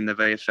week in the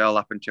VFL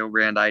up until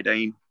round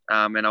 18,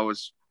 and I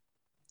was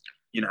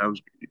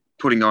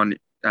putting on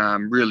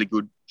really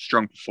good,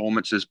 strong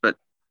performances, but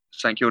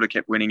St Kilda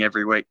kept winning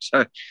every week,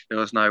 so there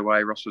was no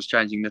way Ross was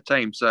changing the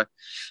team. So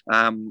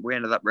we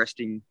ended up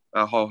resting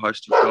a whole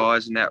host of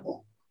guys, and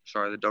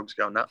sorry, the dog's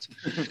going nuts.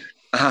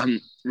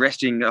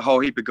 Resting a whole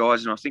heap of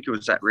guys, and I think it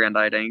was that round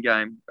 18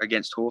 game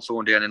against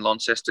Hawthorn down in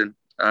Launceston.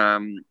 We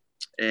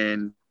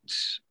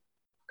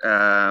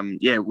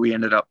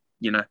ended up,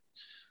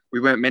 we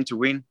weren't meant to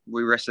win.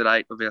 We rested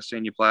 8 of our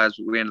senior players,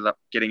 but we ended up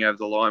getting over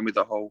the line with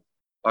a whole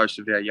host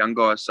of our young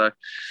guys. So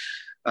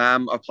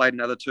I played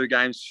another 2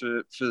 games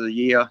for the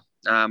year,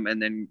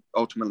 and then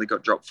ultimately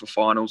got dropped for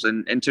finals.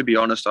 And to be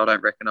honest, I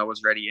don't reckon I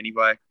was ready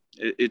anyway.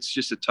 It's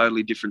just a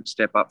totally different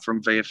step up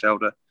from VFL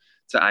to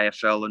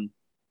AFL. And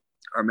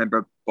I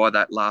remember by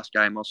that last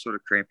game, I was sort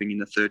of cramping in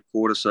the third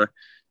quarter. So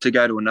to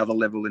go to another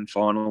level in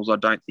finals, I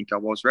don't think I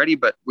was ready,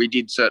 but we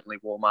did certainly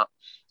warm up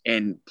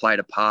and played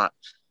a part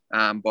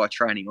by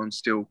training on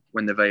still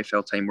when the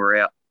VFL team were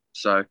out.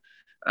 So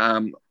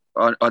I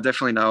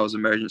definitely know I was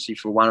emergency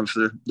for one of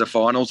the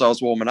finals. I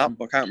was warming up.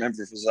 I can't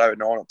remember if it was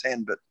 09 or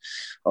 10, but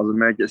I was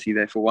emergency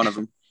there for one of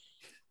them.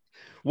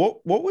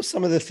 What were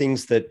some of the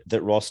things that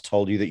Ross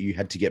told you that you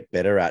had to get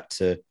better at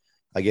to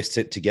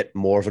get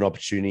more of an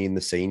opportunity in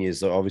the seniors?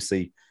 So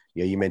obviously,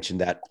 you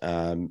mentioned that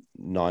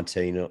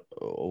 19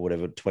 or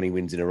whatever, 20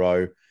 wins in a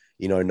row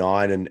in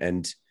 09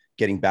 and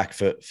getting back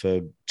for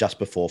just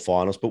before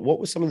finals. But what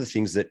were some of the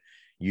things that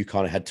you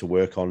kind of had to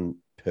work on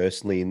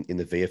personally in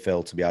the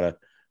VFL to be able to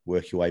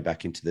work your way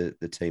back into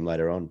the team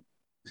later on?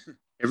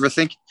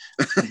 Everything.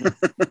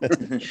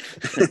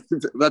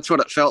 That's what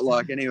it felt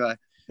like anyway.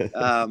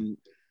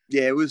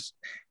 It was,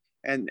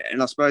 and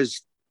I suppose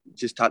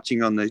just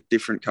touching on the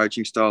different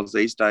coaching styles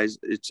these days,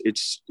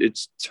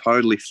 it's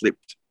totally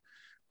flipped,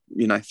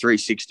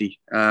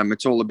 360.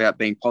 It's all about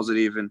being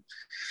positive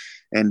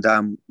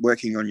and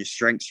working on your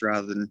strengths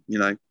rather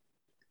than,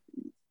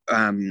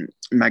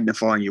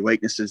 magnifying your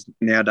weaknesses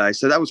nowadays.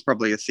 So that was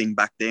probably a thing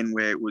back then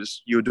where it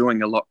was you were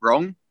doing a lot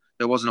wrong.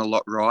 There wasn't a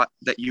lot right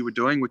that you were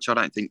doing, which I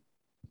don't think,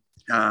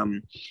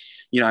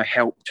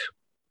 helped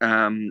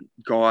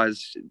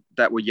guys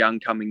that were young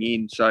coming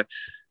in. So,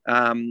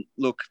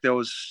 look, there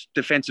was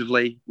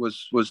defensively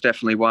was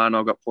definitely one.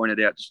 I got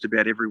pointed out just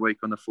about every week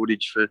on the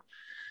footage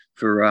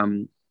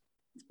for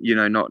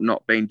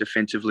not being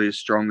defensively as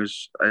strong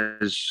as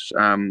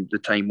the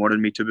team wanted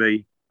me to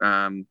be.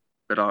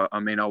 But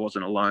I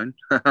wasn't alone.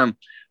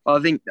 I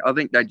think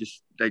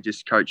they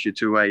just coach you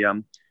to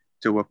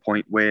a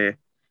point where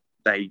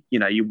they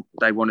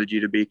wanted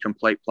you to be a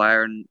complete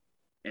player, and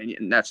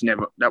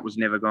that was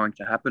never going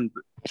to happen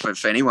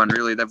for anyone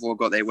really. They've all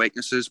got their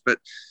weaknesses, but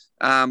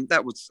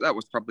that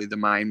was probably the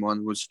main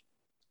one, was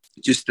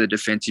just the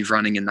defensive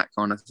running and that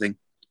kind of thing.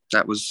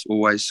 That was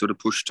always sort of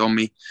pushed on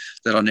me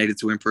that I needed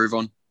to improve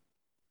on.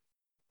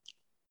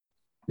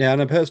 Now,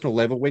 on a personal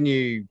level, when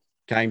you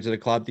came to the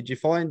club, did you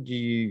find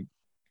you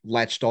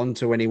latched on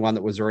to anyone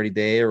that was already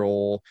there,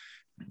 or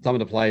some of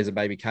the players that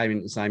maybe came in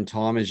at the same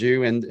time as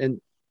you? And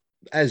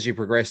as you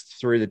progressed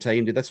through the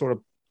team, did that sort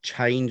of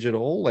change at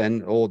all?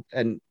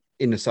 And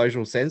in a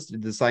social sense,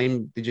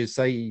 did you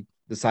see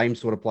the same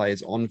sort of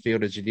players on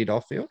field as you did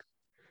off field?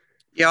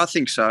 Yeah, I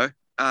think so.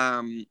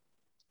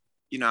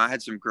 I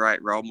had some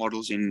great role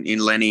models in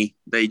Lenny,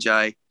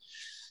 BJ,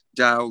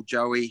 Dale,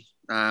 Joey,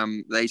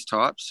 these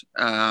types.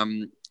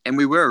 And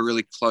we were a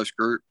really close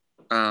group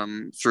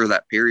through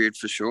that period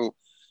for sure.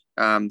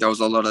 There was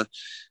a lot of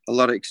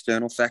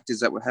external factors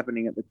that were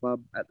happening at the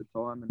club at the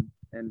time,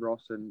 and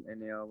Ross and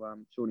our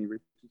Shawnee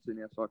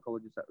Richardson, our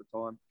psychologist at the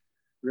time,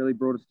 really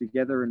brought us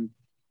together. And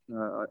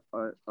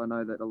I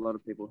know that a lot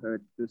of people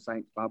heard the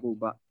Saints bubble,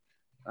 but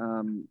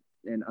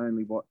and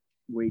only what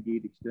we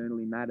did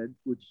externally mattered,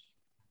 which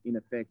in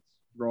effect,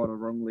 right or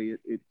wrongly,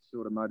 it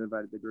sort of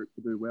motivated the group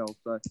to do well.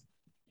 So,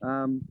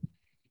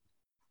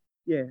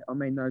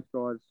 those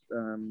guys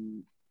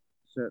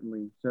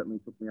certainly took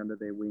me under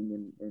their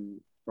wing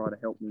and try to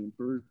help me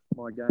improve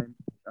my game.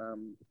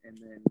 And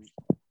then,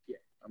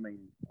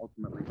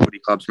 ultimately, footy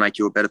clubs make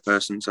you a better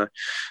person. So,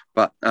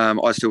 but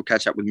I still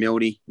catch up with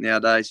Mildy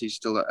nowadays. He's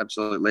still an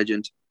absolute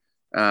legend.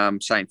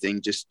 Same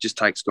thing, just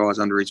takes guys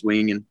under his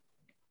wing, and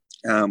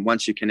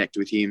once you connect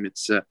with him,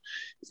 it's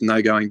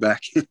no going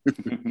back.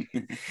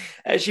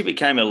 As you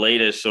became a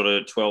leader, sort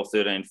of 12,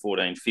 13,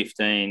 14,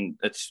 15,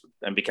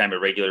 and became a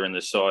regular in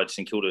the side,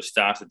 St Kilda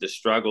started to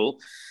struggle.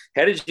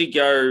 How did you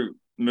go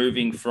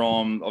moving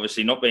from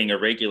obviously not being a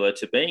regular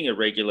to being a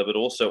regular, but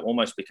also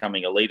almost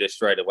becoming a leader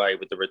straight away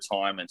with the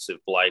retirements of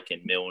Blake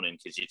and Milne and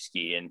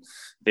Kazitsky and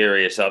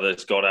various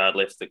others? Goddard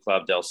left the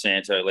club, Del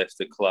Santo left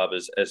the club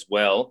as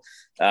well.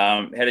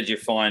 How did you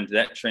find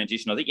that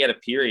transition? I think you had a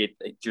period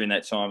during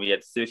that time where you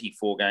had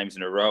 34 games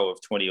in a row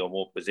of 20 or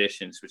more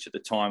possessions, which at the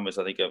time was,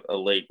 I think, a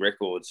league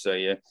record. So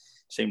you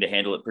seemed to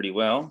handle it pretty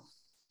well.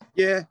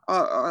 Yeah,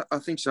 I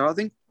think so. I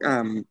think,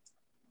 the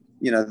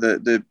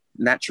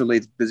naturally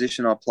the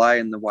position I play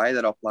and the way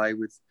that I play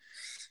with,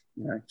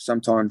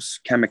 sometimes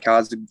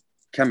kamikaze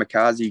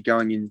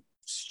going in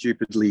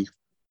stupidly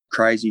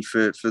crazy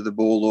for the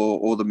ball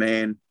or the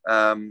man,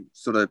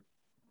 sort of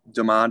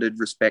demanded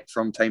respect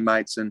from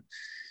teammates and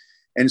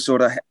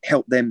sort of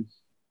help them,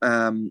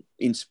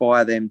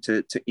 inspire them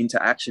to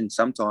into action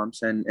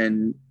sometimes.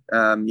 And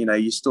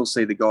you still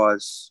see the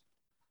guys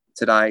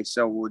today,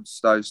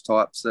 Selwoods, those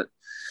types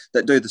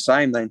that do the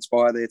same. They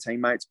inspire their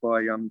teammates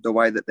by the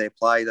way that they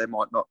play. They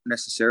might not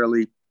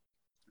necessarily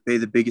be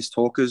the biggest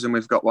talkers, and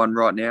we've got one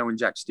right now in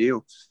Jack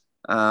Steele.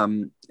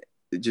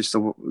 Just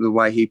the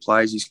way he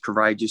plays, he's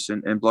courageous,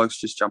 and blokes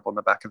just jump on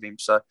the back of him.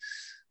 So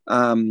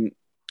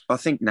I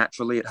think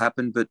naturally it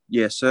happened, but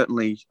yeah,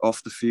 certainly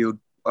off the field,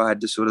 I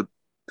had to sort of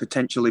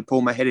potentially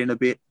pull my head in a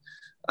bit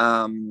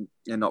and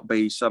not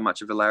be so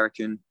much of a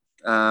larrikin.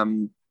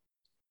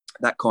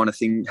 That kind of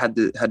thing had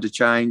to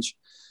change.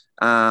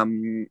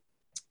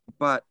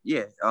 But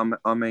yeah,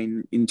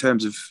 in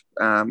terms of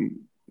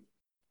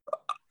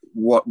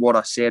what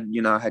I said,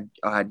 I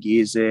had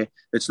gears there.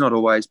 It's not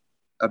always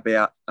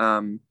about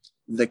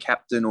the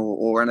captain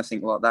or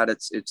anything like that.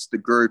 It's the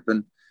group,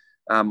 and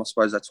I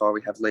suppose that's why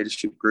we have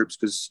leadership groups,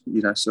 because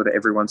sort of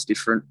everyone's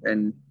different,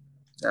 and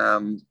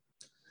the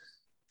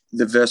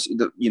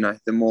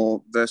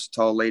more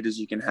versatile leaders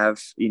you can have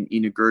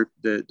in a group,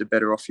 the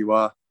better off you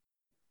are.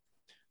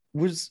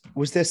 Was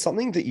there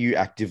something that you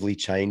actively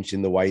changed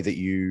in the way that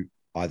you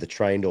either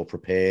trained or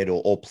prepared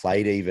or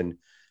played even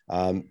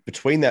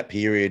between that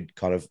period,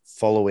 kind of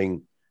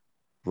following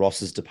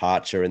Ross's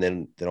departure, and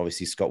then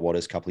obviously Scott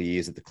Waters' couple of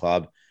years at the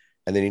club,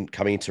 and then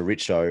coming into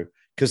Richo?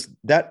 Because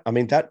that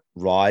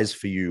rise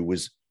for you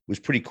was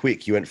pretty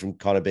quick. You went from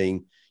kind of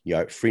being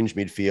fringe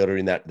midfielder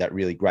in that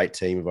really great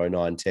team of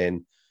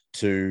 09-10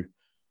 to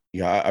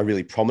a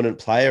really prominent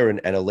player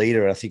and a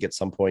leader. And I think at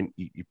some point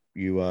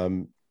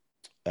you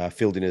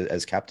filled in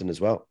as captain as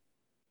well.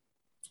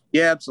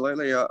 Yeah,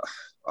 absolutely.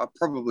 I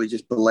probably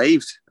just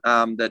believed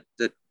that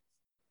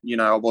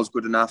I was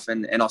good enough,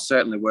 and I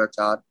certainly worked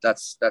hard.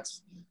 That's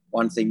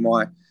one thing.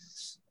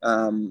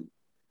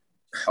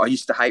 I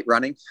used to hate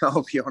running.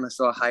 I'll be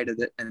honest, I hated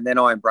it. And then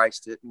I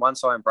embraced it. And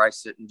once I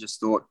embraced it and just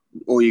thought,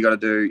 all you got to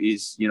do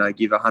is,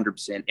 give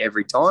 100%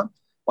 every time.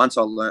 Once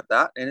I learnt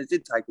that, and it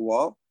did take a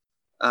while,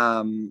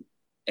 and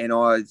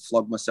I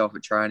flogged myself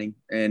at training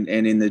and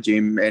in the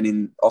gym and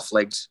in off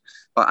legs.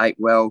 I ate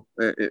well.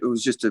 It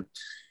was just a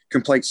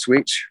complete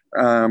switch.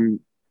 And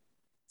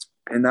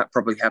that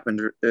probably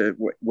happened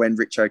when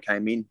Richo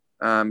came in,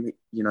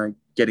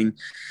 getting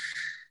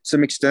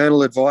some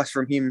external advice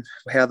from him,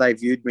 how they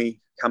viewed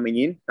me coming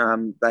in.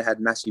 They had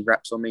massive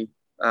raps on me,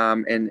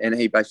 and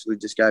he basically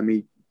just gave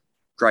me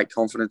great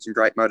confidence and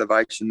great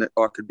motivation that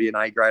I could be an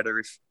A grader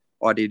if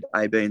I did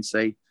A, B, and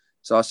C.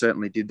 So I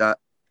certainly did that.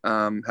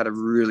 Had a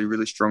really,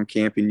 really strong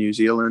camp in New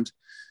Zealand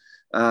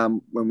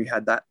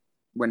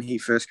when he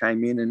first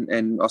came in,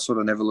 and I sort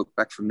of never looked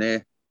back from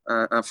there.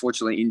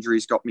 Unfortunately,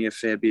 injuries got me a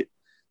fair bit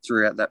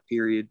throughout that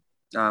period,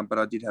 but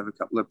I did have a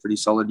couple of pretty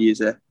solid years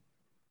there.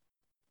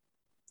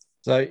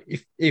 So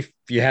if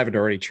you haven't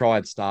already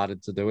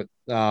started to do it,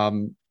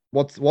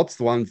 what's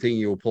the one thing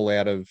you'll pull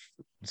out of,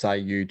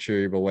 say,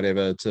 YouTube or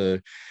whatever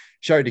to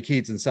show to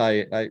kids and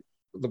say, hey,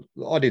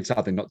 I did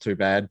something not too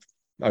bad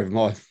over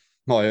my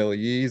early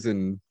years,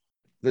 and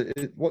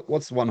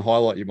what's the one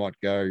highlight you might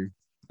go,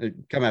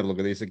 come have a look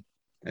at this,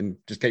 and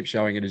just keep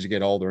showing it as you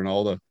get older and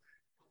older?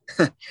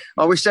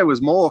 I wish there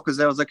was more, because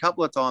there was a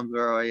couple of times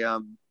where I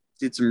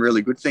did some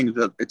really good things,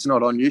 but it's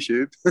not on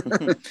YouTube.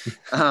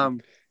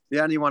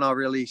 The only one I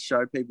really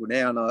show people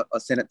now, and I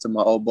sent it to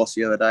my old boss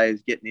the other day,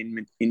 is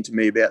getting into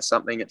me about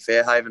something at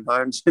Fairhaven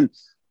Homes. And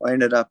I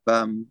ended up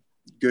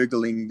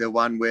Googling the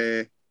one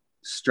where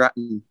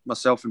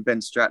myself and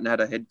Ben Stratton had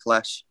a head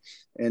clash,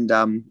 and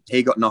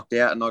he got knocked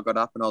out and I got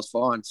up and I was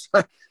fine.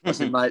 So I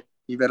said, mate,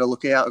 you better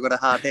look out. I've got a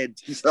hard head.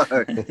 So,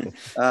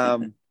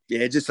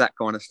 yeah, just that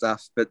kind of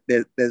stuff. But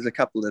there's a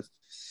couple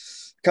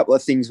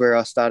of things where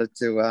I started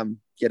to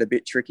get a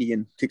bit tricky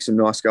and kick some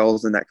nice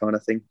goals and that kind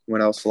of thing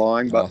when I was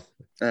flying. But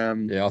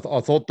yeah, I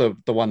thought the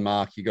one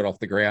mark you got off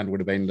the ground would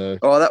have been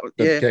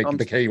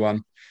the key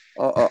one.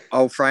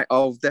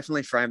 I'll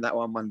definitely frame that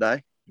one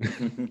day.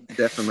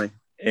 Definitely.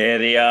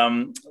 Yeah,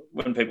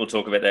 when people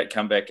talk about that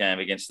comeback game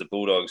against the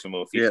Bulldogs when we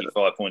were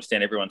 55 points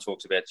down, everyone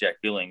talks about Jack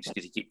Billings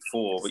because he kicked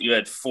 4, but you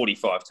had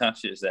 45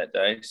 touches that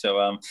day.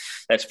 So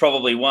that's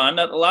probably one.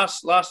 The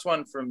last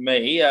one from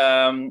me,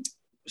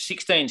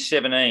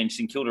 16-17,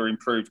 St Kilda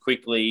improved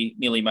quickly,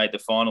 nearly made the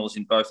finals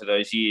in both of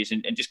those years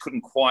and just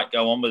couldn't quite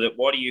go on with it.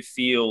 Why do you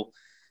feel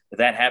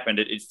that happened?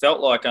 It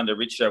felt like under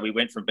Richo, we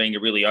went from being a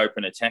really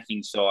open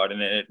attacking side, and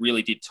then it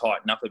really did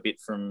tighten up a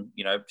bit from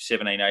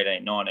 17,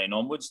 18, 19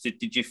 onwards.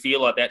 Did you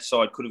feel like that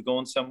side could have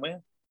gone somewhere?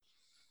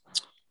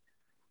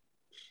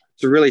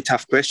 It's a really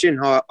tough question.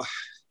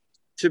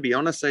 To be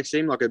honest, they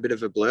seem like a bit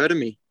of a blur to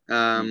me.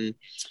 I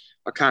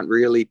can't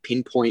really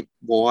pinpoint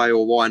why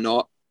or why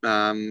not.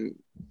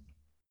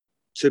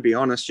 To be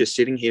honest, just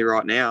sitting here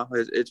right now,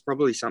 it's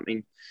probably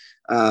something.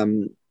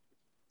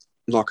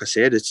 Like I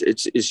said,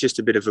 it's just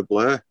a bit of a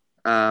blur.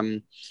 I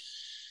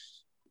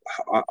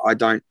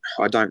don't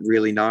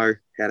really know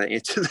how to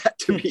answer that,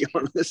 to be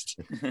honest.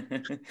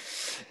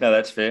 No,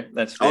 that's fair.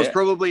 I was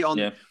probably on.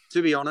 Yeah.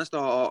 To be honest,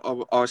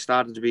 I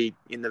started to be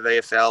in the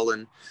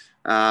VFL,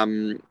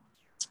 and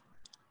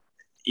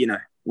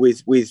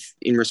with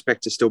in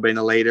respect to still being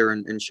a leader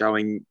and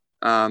showing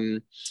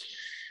the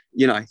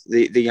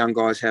young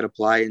guys how to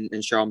play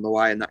and show them the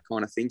way and that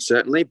kind of thing,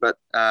 certainly. But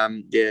I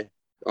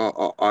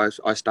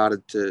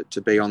started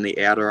to be on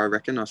the outer, I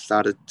reckon. I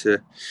started to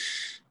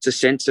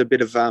sense a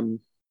bit of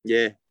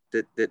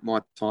that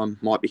my time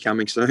might be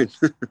coming soon.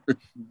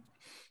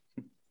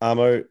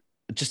 Armo,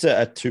 just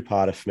a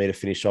two-parter for me to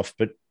finish off,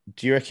 but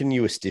do you reckon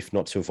you were stiff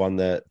not to have won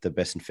the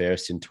best and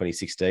fairest in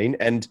 2016?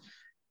 And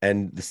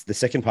the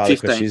second part 15.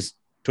 Of the question is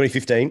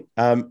 2015.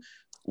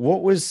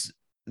 What was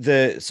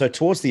so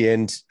towards the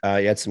end,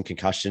 you had some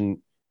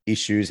concussion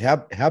issues.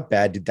 How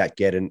bad did that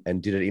get,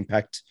 and did it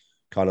impact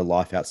kind of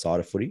life outside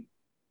of footy?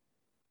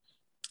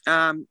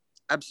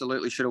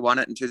 Absolutely should have won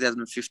it in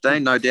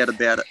 2015, no doubt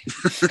about it.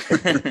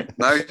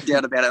 No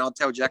doubt about it. And I'll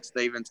tell Jack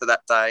Stevens to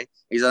that day,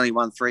 he's only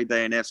won 3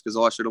 DNFs because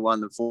I should have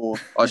won the 4.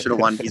 I should have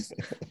won his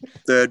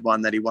third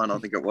one that he won, I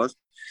think it was.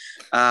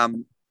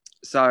 And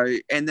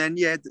then,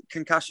 the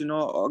concussion,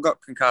 I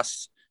got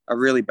concussed, a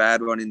really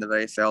bad one in the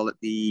VFL at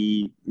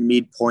the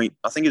midpoint.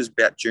 I think it was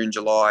about June,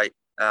 July,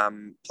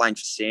 playing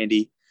for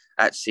Sandy,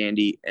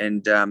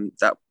 and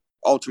that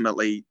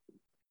ultimately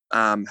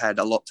had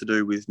a lot to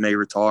do with me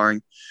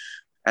retiring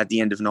at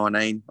the end of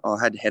 19. I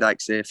had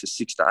headaches there for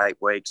 6 to 8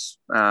 weeks.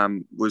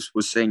 Was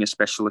seeing a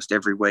specialist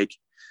every week.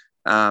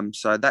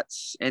 So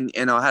that's and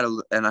I had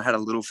a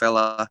little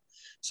fella.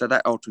 So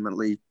that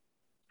ultimately,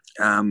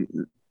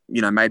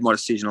 made my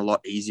decision a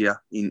lot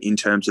easier in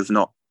terms of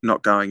not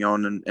going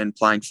on and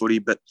playing footy.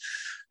 But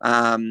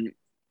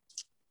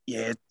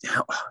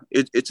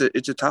it's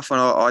a tough one.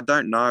 I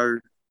don't know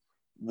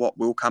what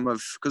will come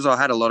of, because I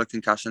had a lot of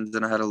concussions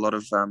and I had a lot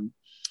of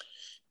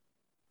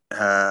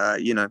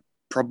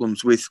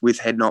problems with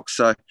head knocks.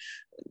 So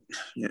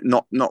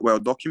not well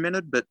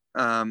documented, but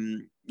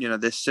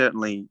there's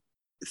certainly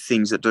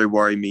things that do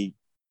worry me,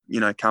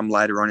 come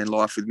later on in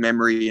life with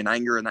memory and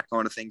anger and that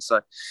kind of thing. So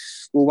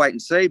we'll wait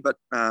and see. But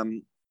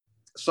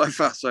so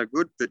far so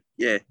good. But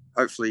yeah,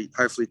 hopefully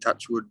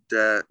touch wood,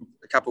 a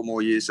couple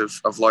more years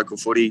of local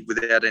footy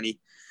without any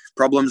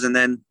problems, and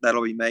then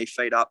that'll be me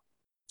feet up,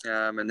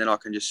 and then I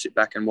can just sit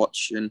back and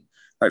watch, and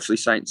hopefully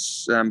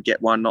Saints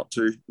get one not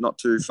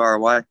too far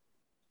away.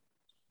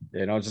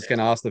 Yeah, and I was just going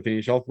to ask to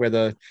finish off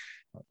whether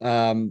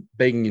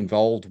being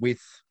involved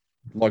with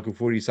local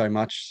footy so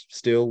much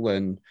still,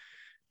 and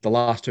the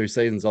last 2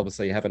 seasons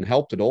obviously haven't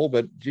helped at all,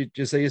 but do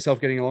you see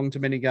yourself getting along to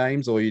many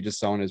games, or are you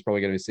just someone who's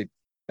probably going to sit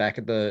back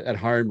at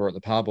home or at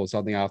the pub or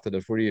something after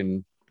the footy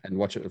and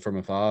watch it from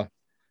afar?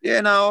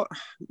 Yeah, no,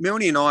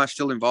 Milne and I are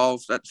still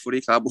involved at the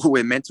footy club. Well,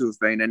 we're meant to have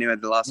been anyway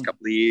the last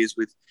couple of years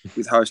with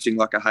hosting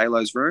like a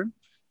Halos room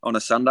on a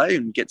Sunday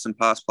and get some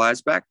past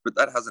players back, but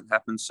that hasn't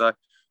happened. So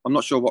I'm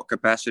not sure what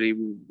capacity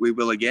we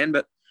will again,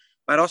 but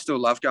mate, I still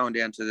love going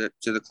down to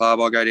the club.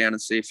 I'll go down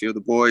and see a few of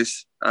the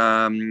boys,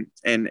 and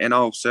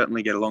I'll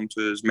certainly get along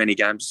to as many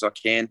games as I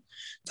can.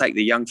 Take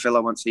the young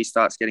fella once he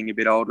starts getting a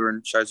bit older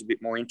and shows a bit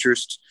more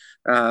interest,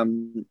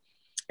 and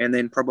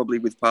then probably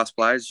with past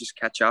players, just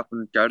catch up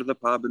and go to the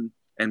pub and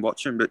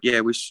watch them. But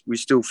yeah, we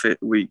still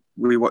we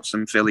watch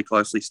them fairly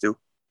closely still.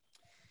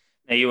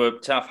 Now, you were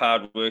tough,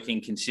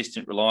 hard-working,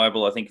 consistent,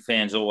 reliable. I think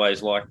fans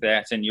always like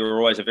that. And you're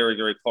always a very,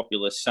 very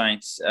popular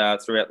Saints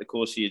throughout the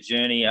course of your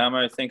journey.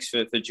 Amo, thanks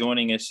for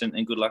joining us,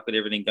 and good luck with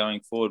everything going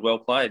forward. Well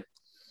played.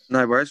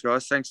 No worries,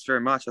 guys. Thanks very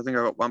much. I think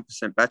I got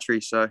 1% battery,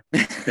 so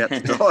about to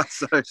die.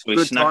 So we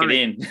good snuck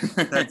timing. it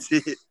in. That's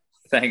it.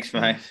 Thanks,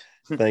 mate.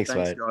 Thanks,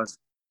 mate. Guys.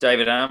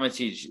 David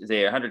Armitage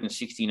there,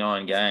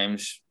 169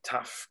 games,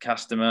 tough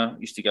customer,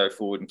 used to go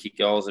forward and kick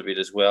goals a bit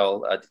as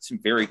well. Did some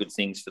very good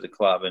things for the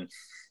club. And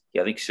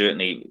yeah, I think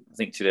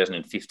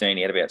 2015,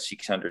 he had about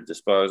 600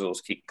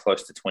 disposals, kicked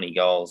close to 20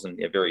 goals, and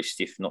very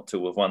stiff not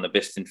to have won the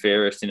best and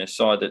fairest in a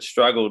side that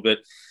struggled. But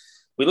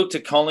we looked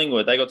at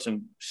Collingwood. They got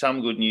some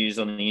good news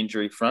on the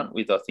injury front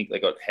with, I think they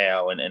got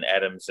Howe and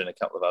Adams and a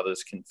couple of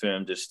others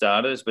confirmed as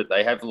starters, but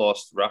they have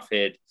lost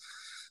Roughhead.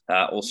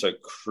 Also,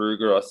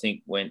 Kruger, I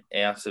think, went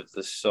out of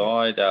the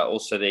side.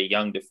 Also, their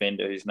young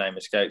defender, whose name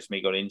escapes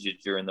me, got injured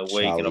during the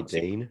week. Charlie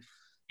Dean.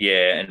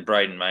 Yeah, and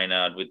Braden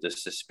Maynard with the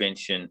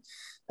suspension,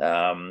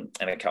 and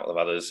a couple of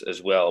others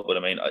as well. But,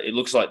 I mean, it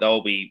looks like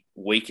they'll be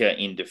weaker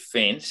in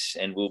defence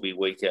and will be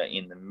weaker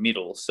in the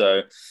middle.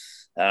 So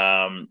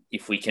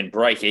if we can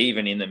break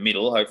even in the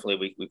middle,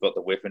 hopefully we've got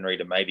the weaponry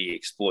to maybe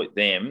exploit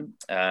them,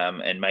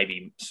 and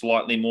maybe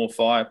slightly more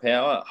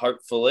firepower,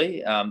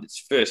 hopefully.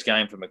 It's first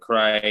game for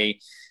Macrae.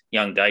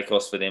 Young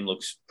Dacos for them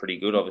looks pretty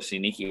good. Obviously,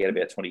 Nicky had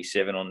about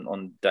 27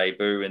 on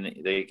debut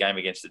in the game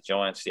against the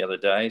Giants the other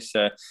day.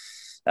 So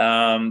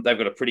they've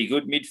got a pretty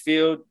good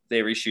midfield.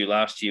 Their issue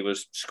last year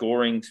was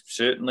scoring,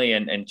 certainly,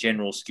 and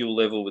general skill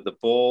level with the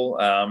ball.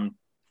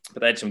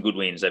 But they had some good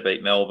wins. They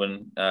beat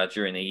Melbourne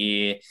during the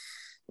year,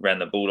 ran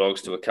the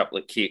Bulldogs to a couple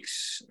of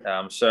kicks.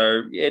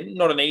 So, yeah,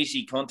 not an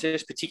easy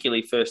contest,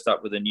 particularly first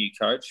up with a new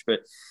coach.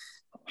 But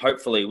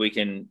hopefully we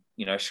can,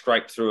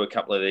 scrape through a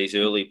couple of these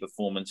early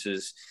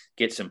performances,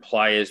 get some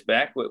players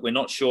back. We're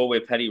not sure where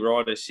Paddy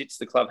Ryder sits.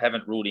 The club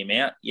haven't ruled him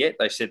out yet.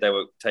 They said they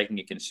were taking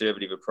a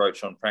conservative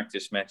approach on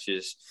practice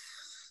matches,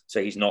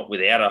 so he's not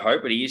without a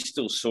hope, but he is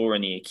still sore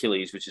in the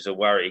Achilles, which is a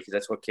worry because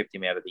that's what kept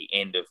him out at the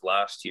end of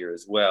last year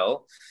as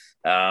well.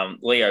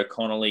 Leo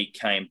Connolly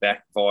came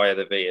back via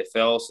the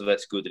VFL, so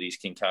that's good that his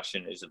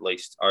concussion is at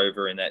least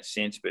over in that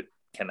sense, but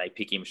can they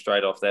pick him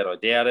straight off that? I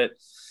doubt it.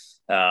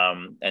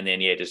 And then,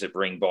 does it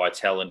bring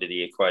Bytel into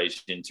the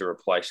equation to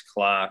replace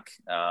Clark?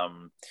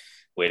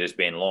 Where does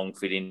Ben Long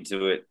fit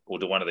into it? Or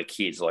do one of the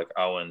kids like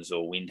Owens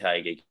or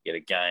Windhager get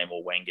a game,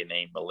 or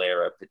Wanganeen,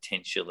 Malera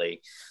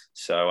potentially?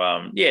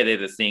 So, they're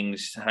the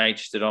things,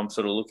 H, that I'm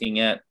sort of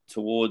looking at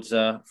towards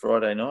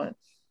Friday night.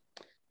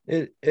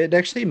 It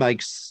actually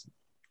makes,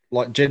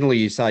 like, generally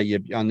you say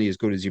you're only as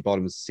good as your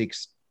bottom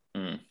six.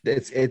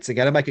 It's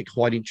going to make it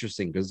quite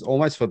interesting because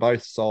almost for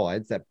both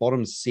sides, that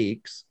bottom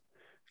six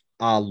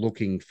are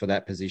looking for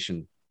that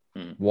position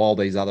while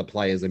these other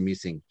players are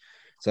missing.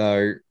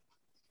 So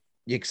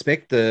you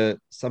expect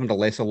some of the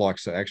lesser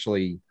likes to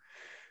actually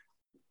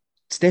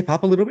step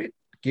up a little bit,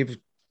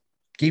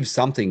 give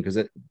something,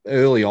 because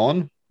early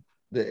on,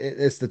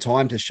 it's the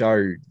time to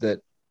show that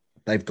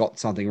they've got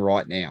something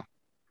right now,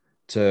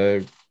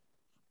 to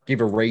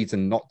give a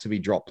reason not to be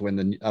dropped when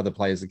the other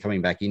players are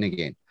coming back in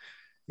again.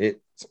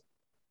 It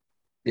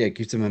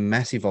gives them a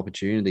massive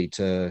opportunity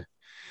to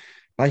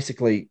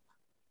basically,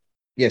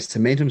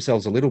 cement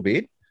themselves a little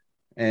bit,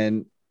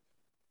 and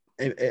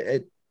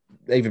it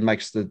even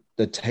makes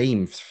the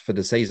team for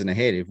the season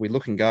ahead. If we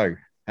look and go,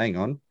 hang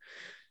on,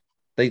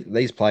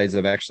 these players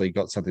have actually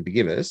got something to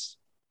give us,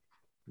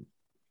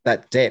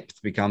 that depth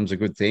becomes a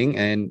good thing,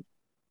 and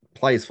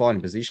players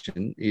finding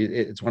position,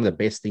 it's one of the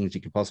best things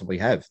you could possibly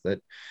have. That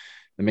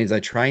means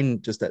they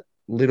train just that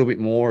little bit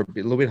more, a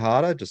little bit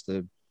harder, just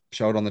to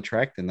show it on the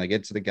track. Then they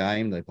get to the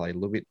game, they play a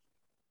little bit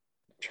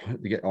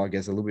trying to get, I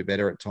guess, a little bit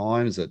better at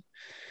times.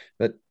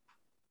 But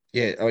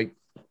yeah,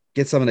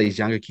 get some of these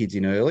younger kids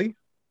in early,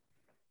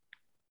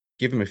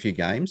 give them a few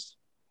games,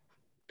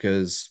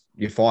 because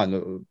you find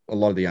that a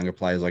lot of the younger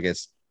players, I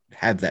guess,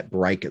 have that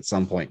break at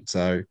some point.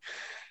 So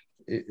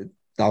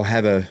they'll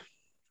have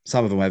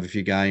some of them have a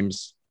few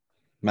games,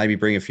 maybe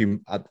bring a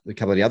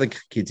couple of the other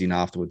kids in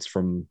afterwards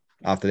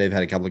after they've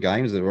had a couple of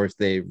games, or if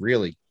they're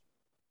really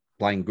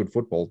playing good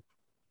football,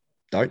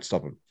 don't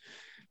stop them.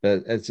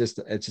 But it's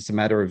just a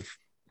matter of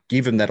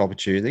give them that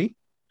opportunity,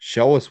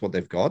 show us what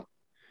they've got,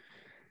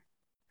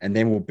 and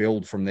then we'll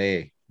build from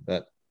there.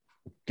 But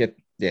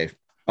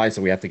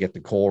basically we have to get the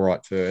core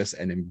right first,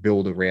 and then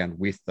build around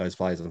with those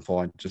players and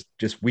find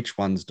just which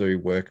ones do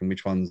work and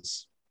which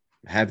ones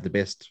have the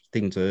best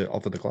thing to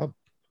offer the club.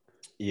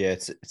 Yeah,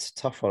 it's a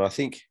tough one. I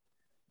think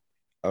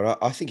our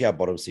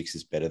bottom six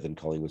is better than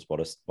Collingwood's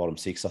bottom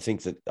six. I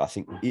think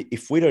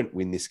if we don't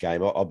win this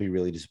game, I'll be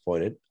really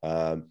disappointed.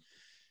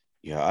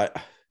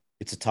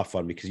 It's a tough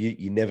one because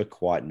you never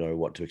quite know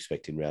what to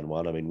expect in round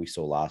one. I mean, we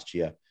saw last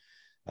year,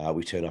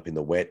 we turned up in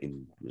the wet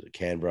in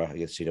Canberra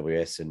against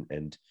GWS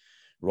and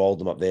rolled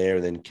them up there,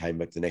 and then came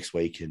back the next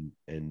week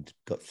and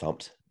got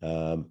thumped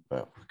a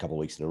couple of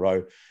weeks in a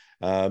row.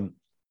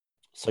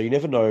 So you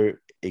never know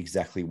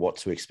exactly what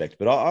to expect.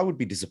 But I would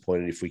be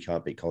disappointed if we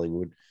can't beat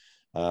Collingwood.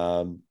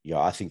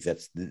 I think they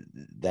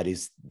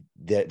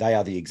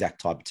are the exact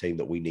type of team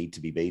that we need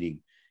to be beating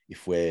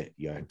if we're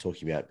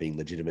talking about being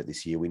legitimate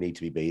this year. We need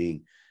to be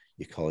beating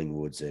your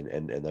Collingwoods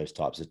and those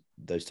types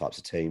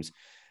of teams.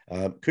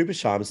 Cooper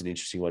Sharma's an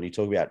interesting one. You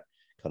talk about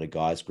kind of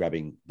guys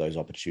grabbing those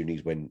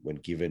opportunities when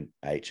given,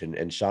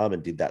 and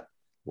Sharman did that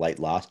late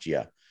last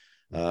year.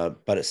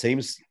 But it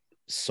seems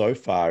so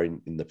far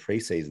in the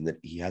preseason that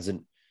he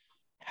hasn't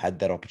had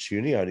that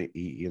opportunity.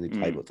 He only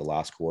played the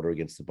last quarter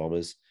against the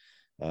Bombers.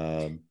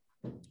 And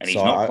he's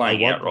not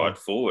playing outright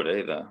forward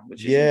either.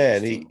 Which is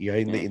and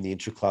in the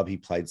intra-club, he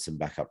played some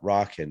backup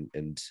ruck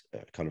and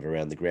kind of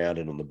around the ground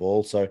and on the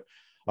ball. So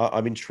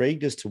I'm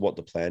intrigued as to what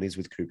the plan is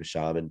with Cooper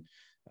Sharman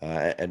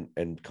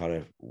and kind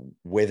of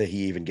whether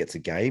he even gets a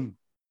game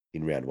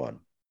in round one.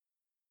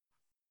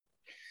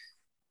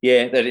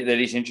 Yeah, that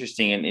is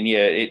interesting. And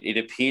it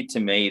appeared to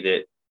me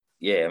that,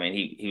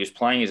 he was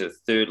playing as a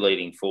third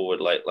leading forward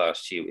late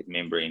last year with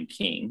Membry and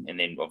King, and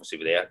then obviously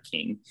without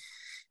King.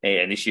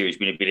 And this year he's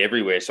been a bit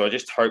everywhere. So I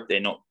just hope they're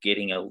not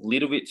getting a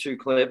little bit too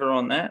clever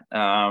on that.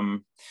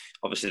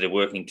 Obviously they're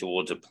working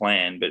towards a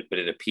plan, but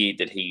it appeared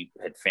that he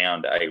had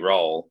found a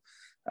role.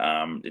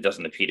 It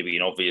doesn't appear to be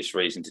an obvious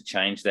reason to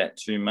change that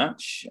too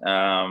much.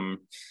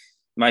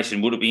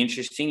 Mason Wood will be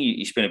interesting.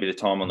 He spent a bit of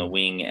time on the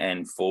wing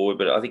and forward,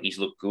 but I think he's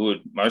looked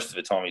good most of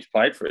the time he's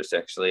played for us,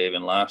 actually,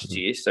 even last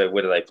year. So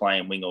whether they play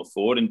him wing or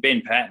forward. And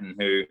Ben Patton,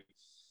 who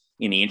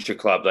in the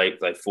intra-club,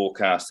 they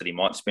forecast that he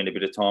might spend a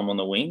bit of time on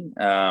the wing.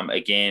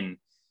 And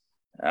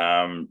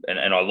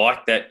I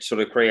like that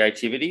sort of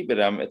creativity, but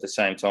at the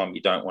same time,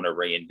 you don't want to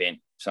reinvent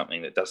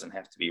something that doesn't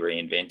have to be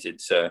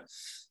reinvented. So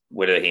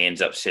whether he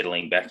ends up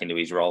settling back into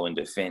his role in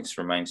defence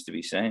remains to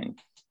be seen.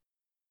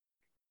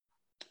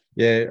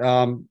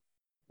 Yeah,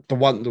 the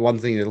one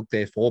thing to look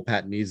there for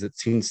Patton is that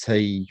since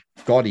he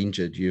got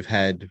injured, you've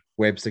had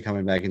Webster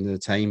coming back into the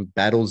team.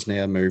 Battle's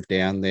now moved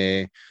down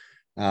there.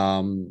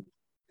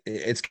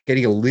 It's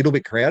getting a little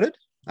bit crowded.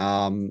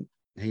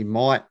 He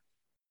might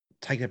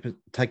take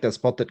that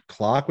spot that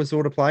Clark was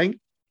sort of playing,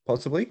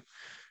 possibly,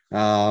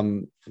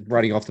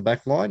 running off the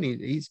back line.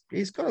 He's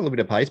got a little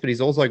bit of pace, but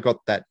he's also got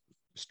that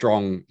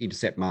strong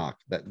intercept mark.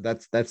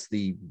 That's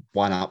the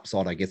one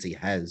upside I guess he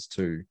has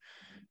to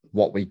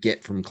what we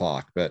get from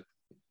Clark. But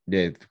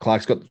yeah,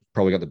 Clark's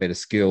probably got the better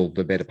skill,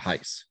 the better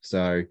pace.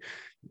 So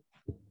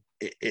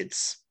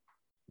it's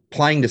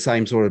playing the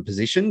same sort of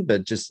position,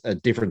 but just a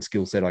different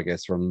skill set, I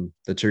guess, from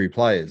the two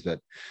players. But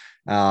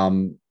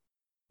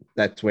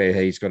that's where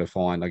he's got to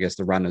find, I guess,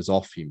 the runners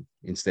off him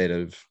instead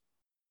of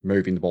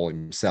moving the ball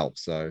himself.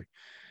 So,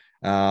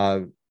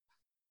 how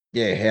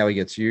he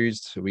gets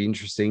used will be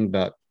interesting,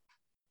 but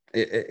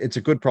it's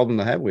a good problem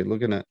to have. We're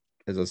looking at,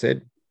 as I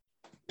said,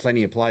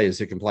 plenty of players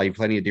who can play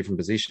plenty of different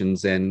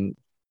positions, and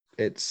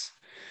it's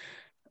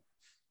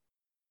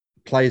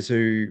players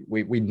who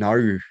we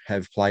know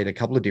have played a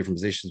couple of different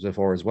positions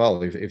before as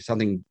well. If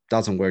something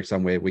doesn't work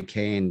somewhere, we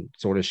can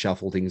sort of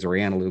shuffle things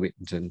around a little bit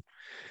and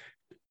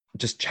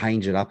just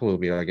change it up a little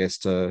bit, I guess,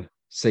 to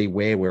see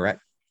where we're at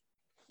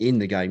in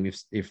the game.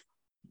 If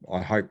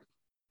I hope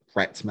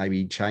Rats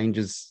maybe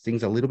changes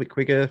things a little bit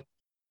quicker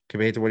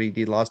compared to what he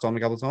did last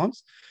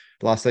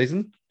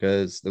season,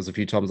 because there's a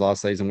few times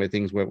last season where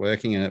things weren't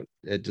working and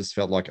it just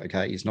felt like,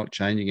 okay, he's not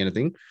changing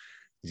anything.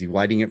 Is he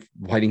waiting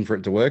for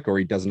it to work, or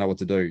he doesn't know what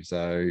to do?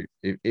 So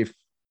if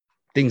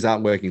things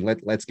aren't working,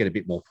 let's get a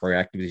bit more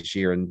proactive this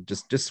year and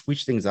just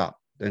switch things up.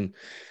 And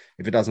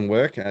if it doesn't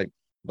work,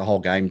 the whole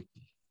game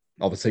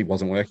obviously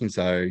wasn't working.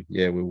 So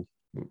yeah,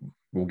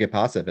 we'll get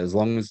past it, but as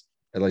long as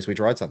at least we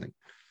tried something.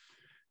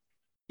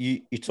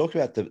 You talk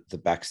about the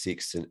back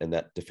six and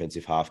that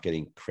defensive half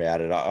getting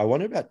crowded. I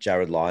wonder about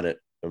Jared Lynott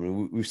I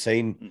mean, we've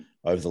seen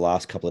over the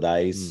last couple of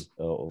days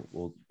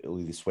or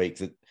early this week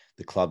that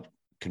the club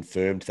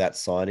confirmed that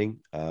signing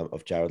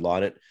of Jared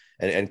Lynott,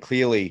 and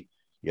clearly,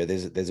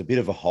 there's a bit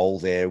of a hole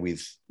there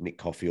with Nick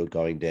Caulfield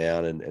going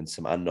down and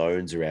some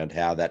unknowns around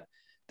how that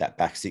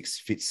back six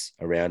fits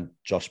around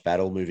Josh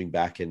Battle moving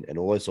back and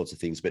all those sorts of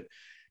things. But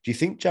do you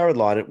think Jared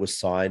Lynott was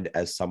signed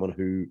as someone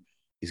who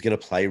is going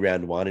to play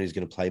round one and is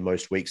going to play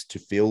most weeks to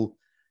fill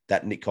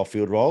that Nick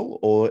Caulfield role,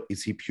 or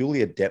is he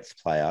purely a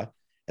depth player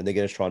and they're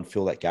going to try and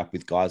fill that gap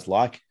with guys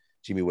like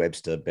Jimmy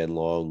Webster, Ben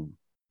Long,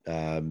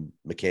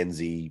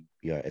 McKenzie,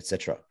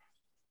 etc.?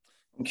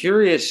 I'm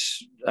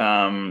curious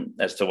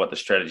as to what the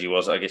strategy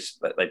was. I guess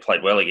they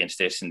played well against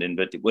Essendon,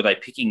 but were they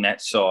picking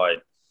that side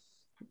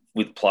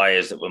with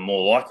players that were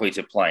more likely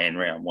to play in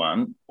round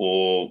one,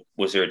 or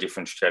was there a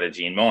different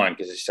strategy in mind?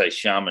 Because, as you say,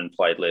 Sharman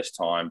played less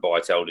time,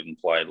 Bytel didn't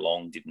play,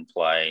 Long didn't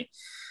play,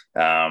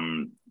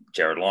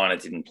 Jared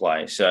Lynott didn't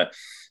play. So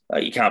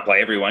you can't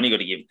play everyone. You've got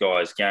to give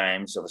guys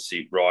games.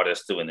 Obviously, Ryder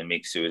still in the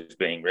mix who is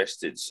being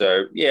rested.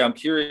 So, yeah, I'm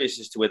curious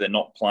as to whether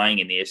not playing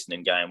in the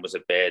Essendon game was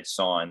a bad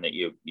sign that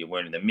you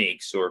weren't in the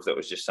mix, or if that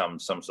was just some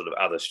sort of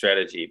other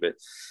strategy. But,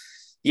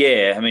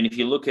 yeah, I mean, if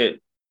you look at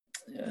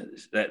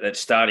that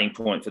starting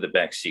point for the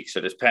back six,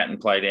 so does Patton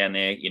play down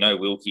there?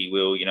 Wilkie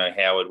will.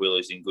 Howard will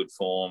is in good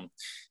form.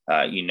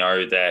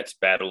 That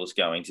Battle's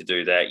going to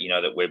do that.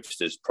 That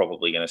Webster's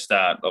probably going to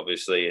start,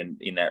 obviously,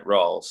 in that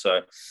role.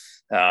 So,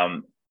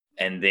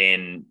 and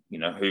then,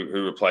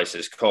 who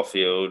replaces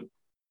Caulfield?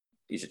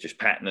 Is it just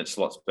Patton that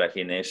slots back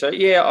in there? So,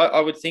 yeah, I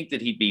would think that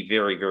he'd be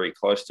very, very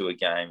close to a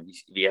game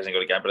if he hasn't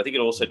got a game. But I think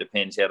it also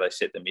depends how they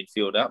set the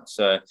midfield up.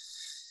 So,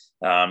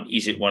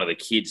 is it one of the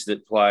kids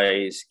that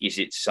plays? Is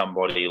it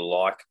somebody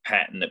like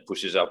Patton that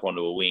pushes up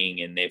onto a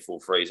wing and therefore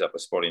frees up a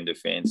spot in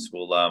defence?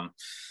 We'll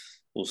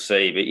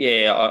see. But,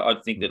 yeah, I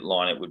think that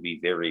Lynott would be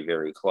very,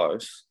 very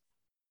close.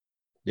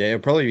 Yeah, it'll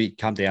probably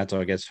come down to,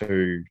 I guess,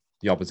 who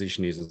the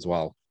opposition is as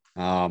well.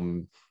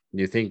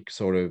 You think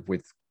sort of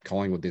with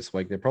Collingwood this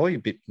week, they're probably a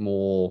bit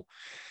more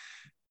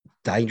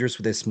dangerous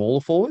with their smaller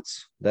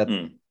forwards.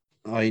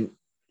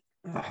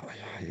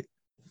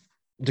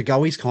 De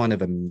Goey's kind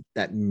of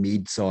that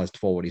mid-sized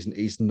forward.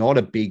 He's not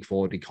a big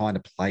forward. He kind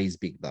of plays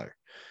big though.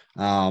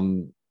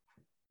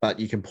 But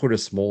you can put a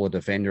smaller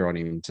defender on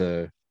him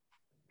to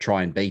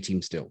try and beat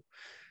him still.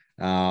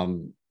 I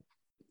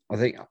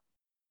think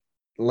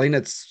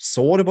Lynott's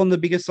sort of on the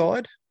bigger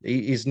side.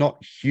 He's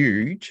not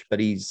huge,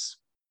 but he's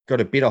got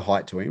a bit of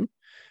height to him.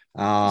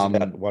 He's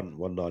about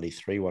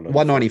 193,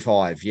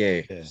 195,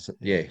 yeah.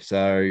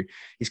 So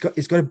he's got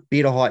a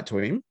bit of height to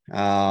him.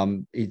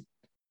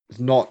 He's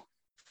not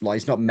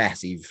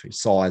massive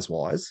size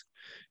wise,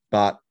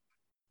 but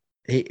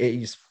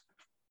he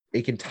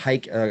can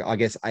take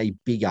a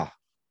bigger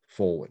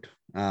forward.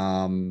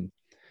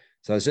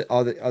 So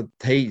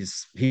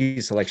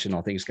his selection,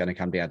 I think, is going to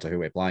come down to who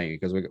we're playing,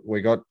 because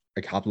we got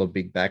a couple of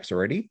big backs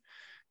already.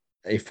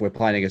 If we're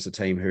playing against a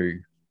team who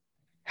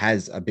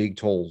has a big,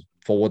 tall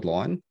forward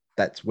line,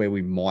 that's where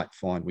we might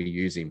find we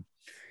use him.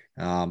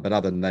 But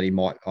other than that,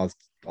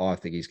 I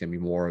think he's going to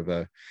be more of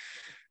an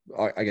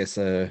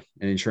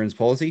insurance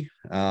policy.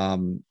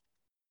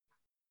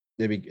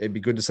 It'd be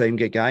good to see him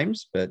get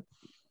games, but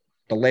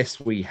the less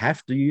we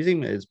have to use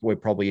him, we're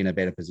probably in a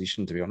better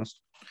position, to be honest.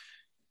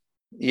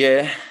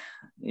 Yeah,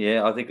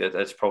 I think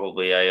that's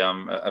probably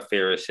a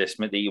fair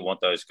assessment, that you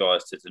want those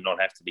guys to not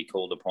have to be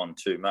called upon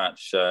too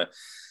much. So,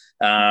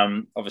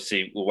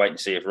 obviously, we'll wait and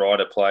see if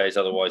Ryder plays.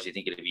 Otherwise, you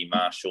think it'd be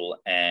Marshall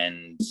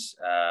and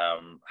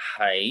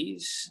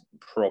Hayes,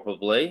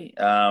 probably.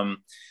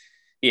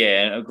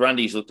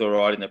 Grundy's looked all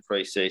right in the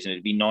preseason.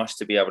 It'd be nice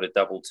to be able to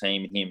double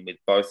team him with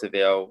both of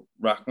our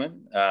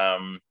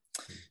ruckmen.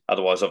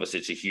 Otherwise, obviously,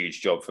 it's a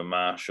huge job for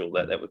Marshall.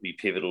 That would be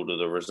pivotal to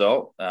the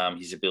result.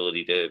 His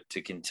ability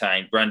to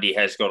contain. Grundy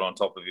has got on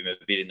top of him a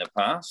bit in the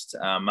past.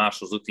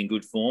 Marshall's looked in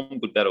good form.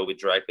 Good battle with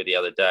Draper the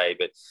other day.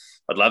 But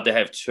I'd love to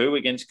have two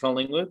against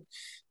Collingwood.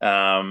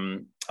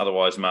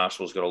 Otherwise,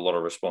 Marshall's got a lot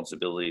of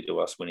responsibility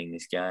to us winning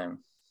this game.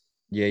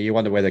 Yeah, you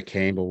wonder whether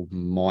Campbell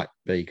might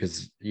be,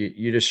 because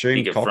you'd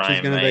assume Cox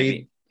is going to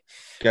be.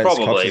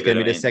 Probably, Cox is going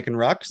to be the second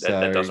ruck.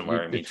 That doesn't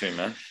worry me too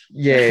much.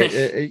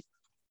 Yeah,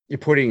 you're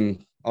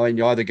putting.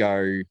 You either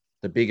go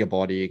the bigger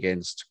body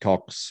against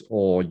Cox,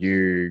 or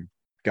you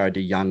go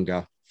to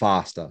younger,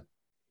 faster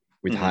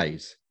with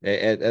Hayes.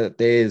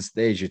 There's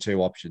your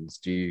two options.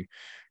 Do you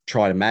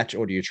try to match,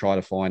 or do you try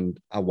to find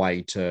a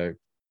way to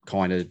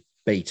kind of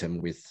beat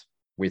him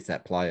with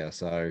that player?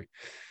 So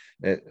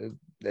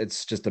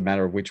it's just a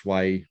matter of which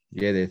way.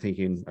 Yeah, they're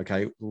thinking,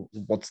 okay,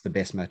 what's the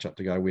best matchup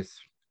to go with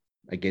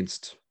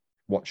against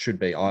what should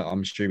be?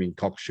 I'm assuming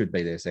Cox should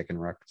be their second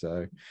ruck.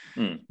 So,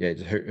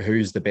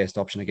 who's the best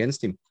option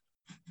against him?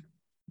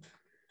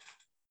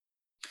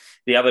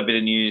 The other bit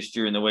of news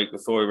during the week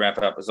before we wrap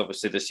up is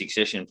obviously the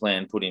succession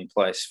plan put in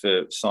place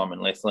for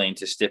Simon Lethlean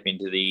to step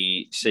into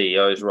the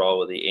CEO's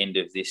role at the end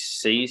of this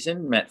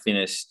season. Matt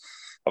Finnis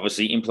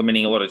obviously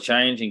implementing a lot of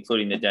change,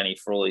 including the Danny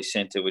Frawley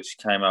Centre, which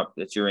came up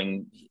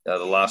during the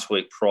last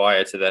week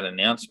prior to that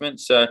announcement.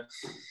 So,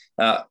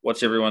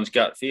 what's everyone's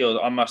gut feel?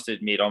 I must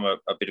admit, I'm a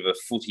bit of a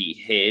footy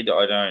head.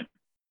 I don't,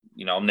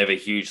 I'm never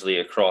hugely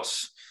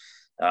across,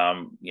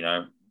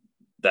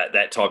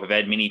 that type of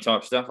admin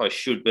type stuff. I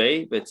should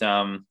be, but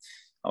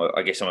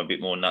I guess I'm a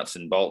bit more nuts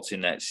and bolts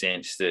in that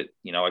sense that,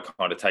 I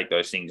kind of take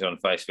those things on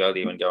face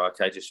value and go,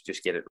 okay,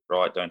 just get it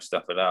right. Don't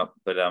stuff it up.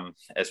 But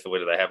as for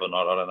whether they have or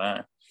not, I don't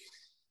know.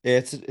 Yeah,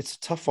 it's a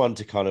tough one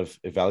to kind of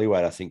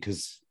evaluate, I think,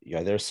 because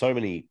there are so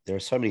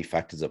many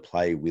factors at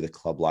play with a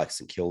club like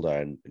St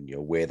Kilda and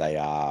where they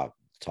are,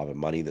 the type of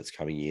money that's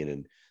coming in,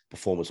 and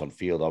performance on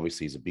field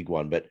obviously is a big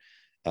one. But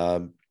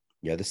the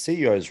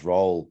CEO's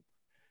role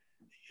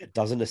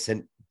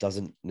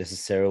doesn't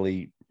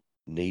necessarily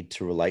need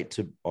to relate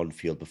to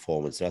on-field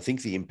performance, and I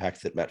think the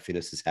impact that Matt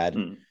Finnis has had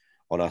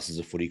on us as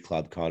a footy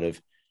club kind of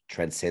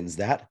transcends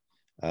that.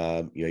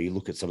 You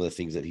look at some of the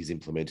things that he's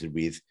implemented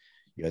with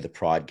the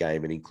pride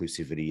game and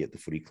inclusivity at the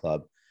footy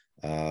club,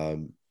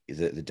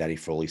 the Danny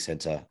Frawley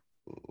Centre,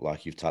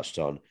 like you've touched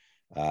on,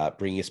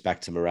 bringing us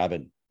back to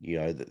Moorabbin.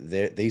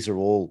 These are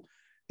all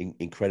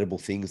incredible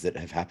things that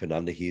have happened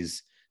under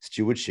his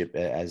stewardship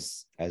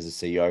as a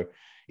CEO.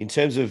 In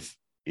terms of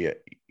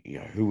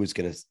who was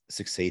going to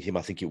succeed him,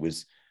 I think it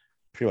was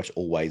pretty much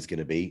always going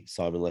to be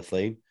Simon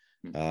Lethlean.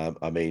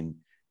 I mean,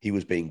 he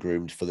was being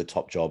groomed for the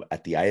top job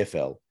at the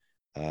AFL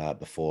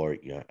before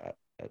a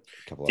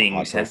couple of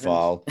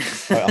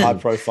high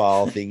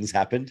profile things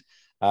happened.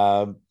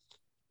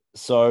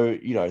 So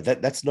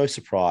that's no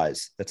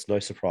surprise. That's no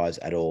surprise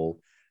at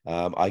all.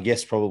 I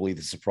guess probably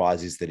the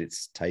surprise is that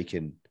it's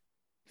taken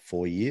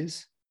 4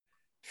 years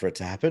for it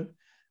to happen.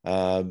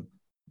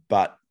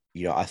 But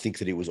I think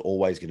that it was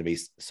always going to be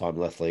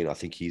Simon Lethlean. I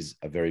think he's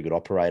a very good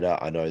operator.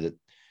 I know that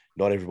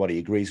not everybody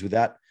agrees with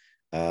that,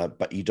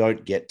 but you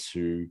don't get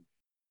to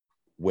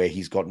where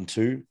he's gotten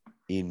to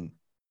in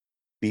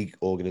big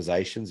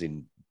organizations,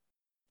 in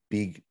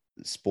big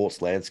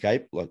sports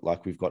landscape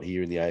like we've got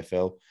here in the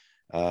AFL,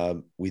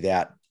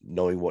 without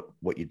knowing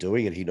what you're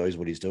doing, and he knows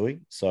what he's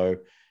doing. So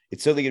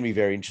it's certainly going to be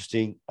very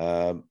interesting.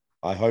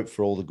 I hope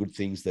for all the good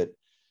things that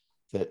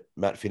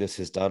Matt Finnis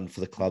has done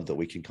for the club that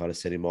we can kind of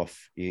set him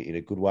off in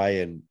a good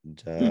way, and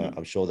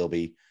I'm sure there'll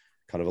be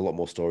kind of a lot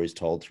more stories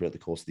told throughout the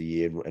course of the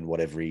year, and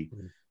whatever he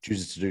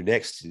chooses to do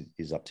next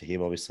is up to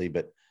him, obviously,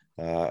 but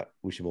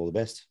wish him all the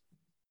best.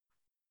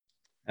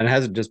 And it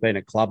hasn't just been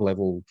at club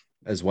level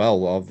as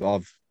well.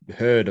 I've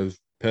heard of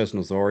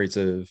personal stories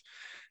of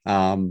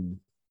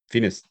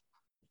Finnis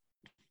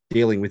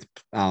dealing with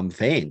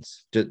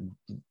fans, just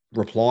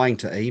replying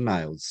to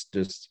emails.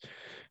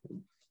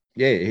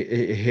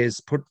 He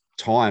has put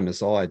time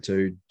aside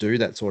to do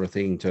that sort of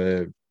thing,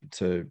 to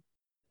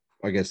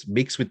I guess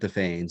mix with the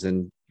fans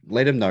and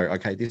let them know,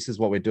 okay, this is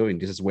what we're doing,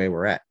 this is where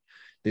we're at,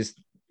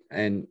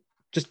 and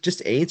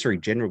just answering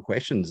general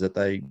questions that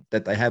they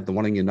have, the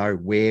wanting to know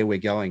where we're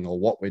going or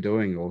what we're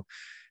doing. Or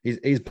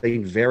he's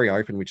been very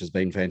open, which has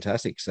been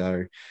fantastic.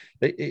 So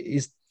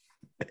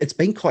it's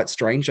been quite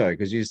strange though,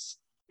 because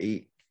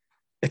it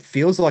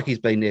feels like he's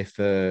been there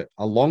for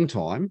a long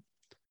time,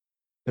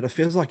 but it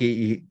feels like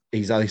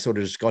he's only sort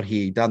of just got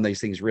here, done these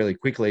things really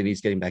quickly, and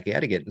he's getting back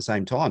out again at the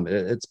same time.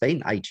 It's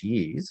been 8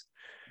 years,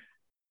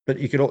 but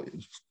you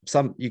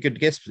could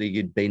guess that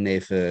he'd been there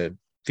for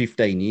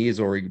 15 years,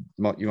 or you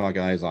might go,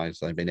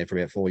 I've been there for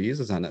about 4 years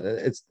or something.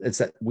 It's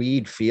that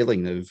weird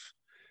feeling of,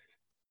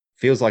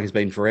 feels like it's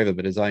been forever,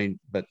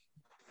 but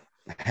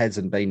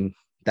hasn't been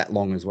that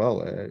long as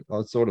well. I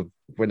was sort of,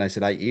 when they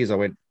said 8 years, I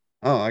went,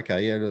 oh,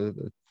 okay, yeah.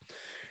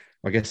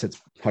 I guess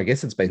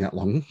it's been that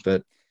long,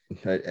 but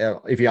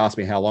if you asked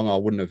me how long, I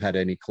wouldn't have had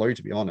any clue,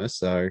 to be honest.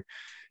 So,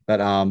 but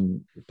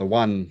the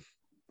one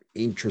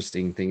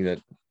interesting thing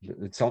that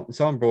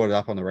someone brought it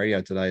up on the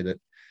radio today, that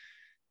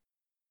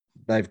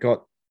they've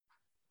got,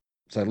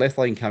 so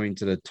Lethlean coming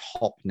to the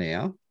top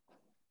now,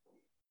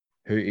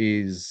 who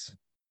is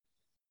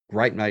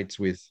great mates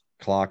with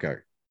Clarko.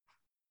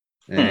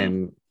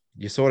 And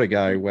you sort of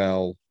go,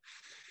 well,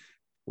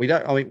 we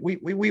don't, I mean,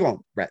 we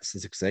want Rats to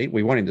succeed.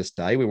 We want him to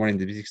stay. We want him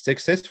to be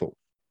successful.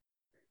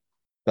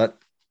 But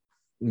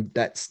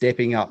that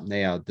stepping up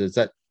now, does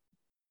that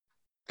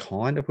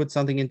kind of put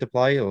something into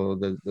play? Or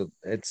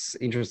it's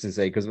interesting to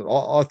see, because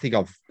I think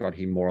I've got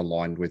him more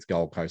aligned with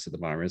Gold Coast at the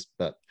moment,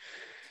 but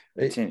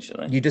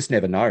potentially you just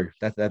never know.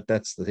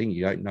 That's the thing.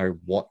 You don't know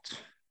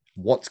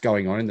what's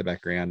going on in the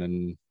background,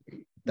 and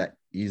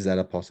is that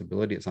a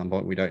possibility at some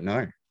point? We don't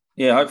know.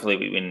 Yeah, hopefully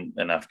we win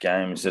enough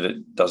games that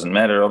it doesn't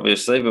matter,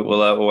 obviously, but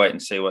we'll wait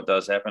and see what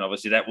does happen.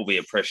 Obviously, that will be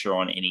a pressure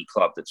on any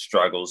club that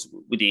struggles,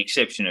 with the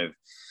exception of,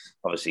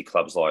 obviously,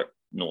 clubs like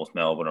North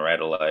Melbourne or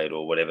Adelaide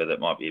or whatever that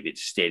might be a bit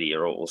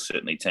steadier, or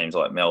certainly teams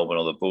like Melbourne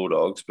or the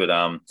Bulldogs.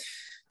 But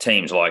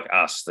teams like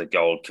us, the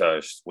Gold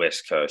Coast,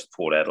 West Coast,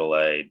 Port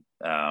Adelaide,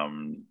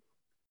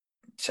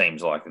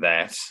 teams like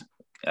that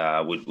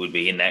would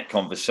be in that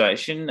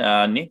conversation.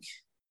 Nick?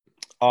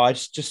 I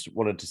just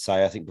wanted to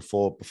say, I think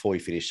before we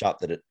finish up,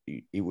 that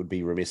it would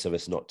be remiss of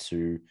us not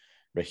to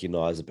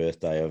recognise the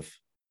birthday of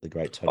the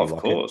great Tony Lockett.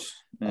 Of course.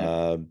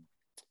 Yeah.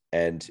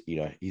 And,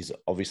 he's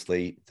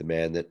obviously the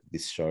man that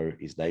this show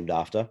is named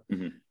after.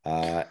 Mhm.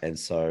 And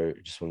so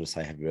just wanted to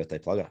say happy birthday,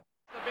 Plugger.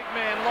 The big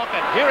man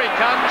Lockett, here he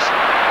comes.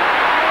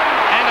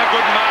 And a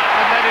good mark,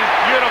 and that is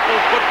beautiful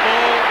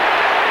football.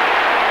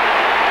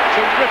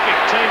 Terrific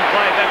team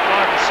play that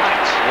by the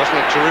Saints. Wasn't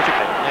it terrific?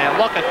 Now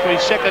Lockett for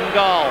his second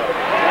goal.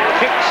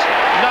 Kicks,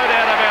 no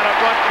doubt about it,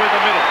 right through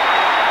the middle.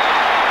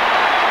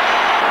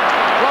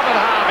 Robert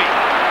Harvey,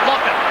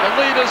 Lockett, the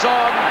leader's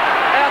on.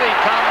 Out he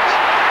comes,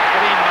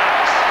 and he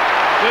marks.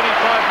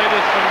 35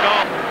 metres from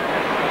goal.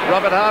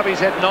 Robert Harvey's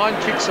had 9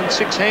 kicks and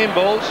 6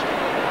 handballs.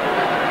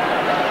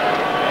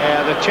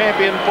 Now the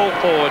champion full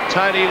forward,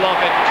 Tony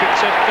Lockett,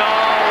 kicks a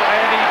goal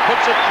and he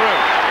puts it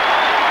through.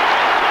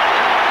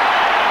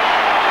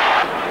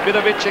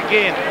 Vidovic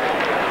again.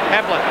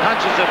 Hamlet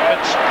punches it,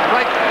 but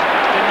straight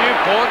to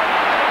Newport.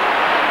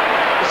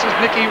 This is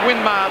Nicky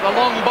Winmar, the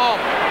long bomb.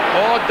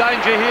 Oh,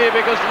 danger here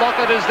because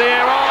Lockett is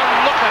there. Oh,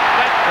 look at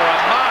that for a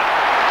mark.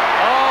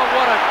 Oh,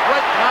 what a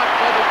great mark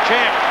by the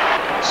champ.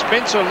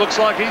 Spencer looks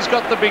like he's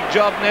got the big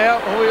job now.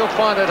 Oh, he'll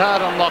find it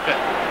hard on Lockett.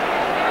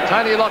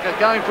 Tony Lockett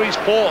going for his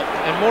fourth,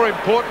 and more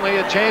importantly,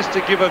 a chance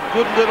to give a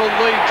good little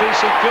lead to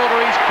St Kilda.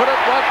 He's put it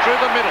right through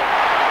the middle.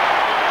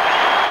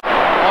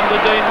 On to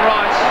Dean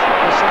Rice.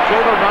 The St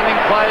Kilda running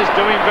players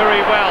doing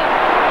very well.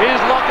 Here's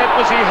Lockett.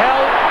 Was he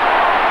held?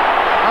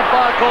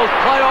 Umpire calls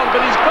play on,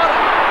 but he's got it.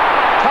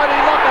 Tony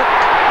Lockett.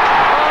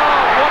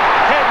 Oh, what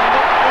can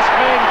not this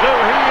man do?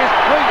 He is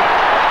brilliant.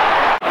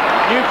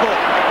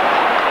 Newport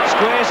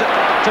squares it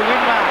to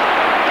Winmar,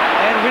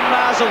 and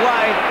Winmar's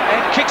away and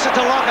kicks it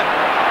to Lockett.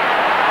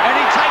 And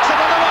he takes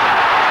another one.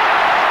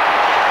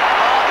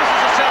 Oh, this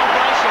is a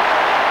celebration.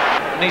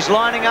 And he's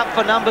lining up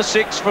for number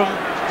 6 from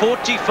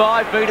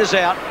 45 metres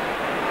out.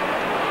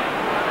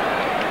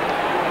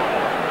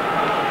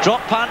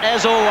 Drop punt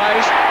as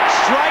always,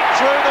 straight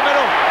through the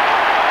middle.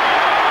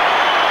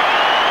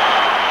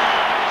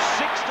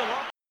 6 to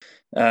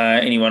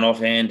Lockett. Anyone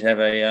offhand have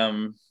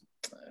a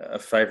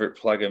favourite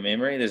Plugger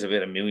memory? There's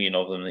about a million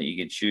of them that you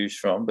could choose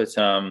from, but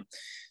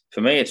for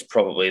me, it's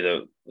probably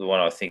the one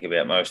I think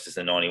about most is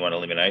the 91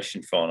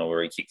 elimination final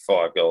where he kicked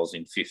 5 goals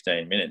in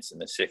 15 minutes in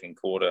the second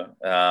quarter.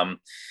 I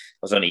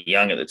was only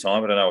young at the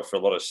time, but I know for a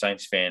lot of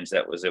Saints fans,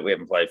 that was it. We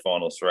haven't played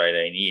finals for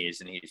 18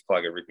 years, and here's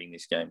Plugger ripping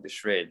this game to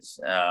shreds.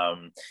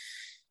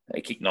 He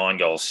kicked 9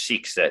 goals,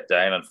 6 that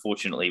day, and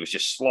unfortunately, he was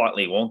just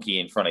slightly wonky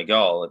in front of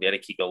goal. If he had to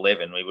kick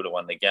 11, we would have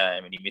won the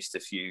game, and he missed a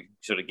few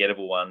sort of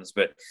gettable ones.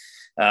 But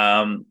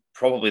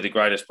probably the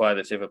greatest player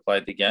that's ever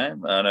played the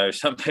game. I know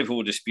some people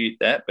will dispute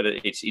that, but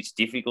it's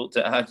difficult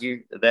to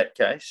argue that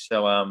case.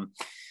 So,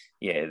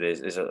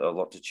 there's a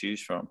lot to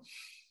choose from.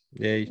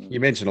 Yeah, you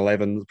mentioned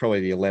 11,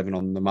 probably the 11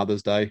 on the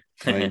Mother's Day.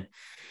 I mean,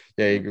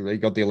 he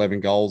got the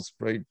 11 goals.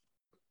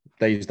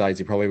 These days,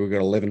 he probably would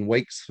have got 11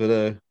 weeks for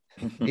the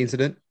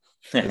incident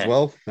as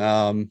well.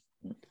 So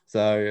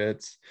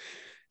it's,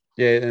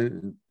 they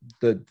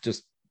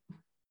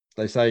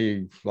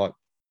say like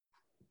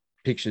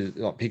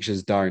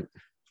pictures don't,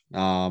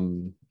 or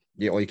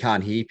you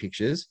can't hear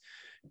pictures,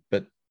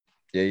 but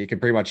you can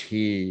pretty much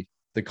hear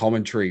the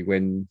commentary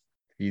when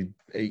he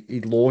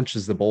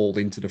launches the ball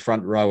into the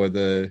front row of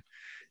the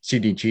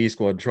Sydney cheer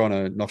squad, trying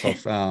to knock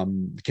off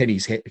Kenny,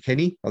 I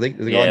think,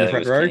 the guy in the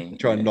front row,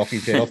 trying to knock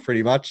his head off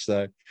pretty much.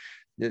 So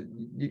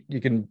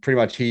you can pretty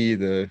much hear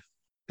the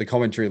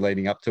commentary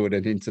leading up to it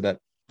and into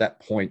that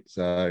point.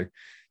 So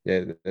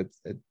I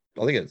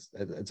think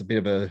it's a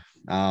bit of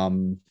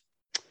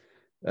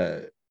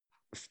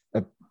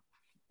a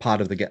part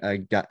of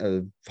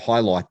the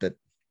highlight that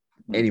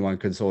anyone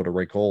can sort of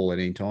recall at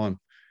any time.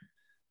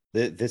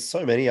 There's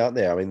so many out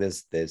there. I mean,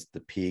 there's the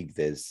pig,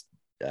 there's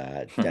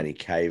Danny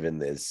Caven,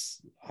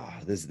 there's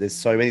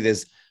so many.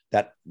 There's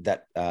that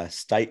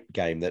state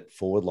game, that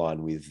forward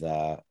line with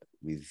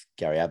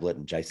Gary Ablett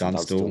and Jason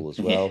Dunstall as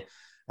well.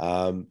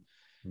 I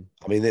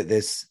mean,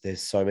 there's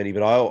so many,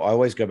 but I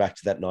always go back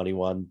to that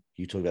 91.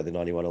 You talk about the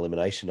 91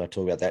 elimination. I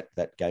talk about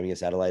that game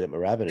against Adelaide at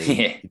Moorabbin.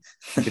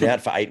 He's been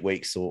out for 8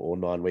 weeks or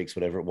 9 weeks,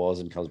 whatever it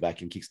was, and comes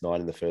back and kicks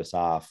 9 in the first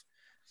half.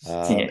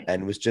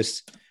 And was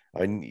just,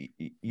 I mean,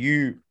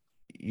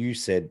 you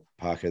said,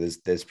 Parker,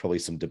 there's probably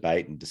some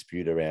debate and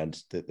dispute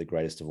around the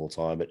greatest of all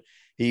time, but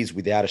he's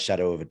without a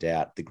shadow of a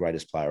doubt the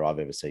greatest player I've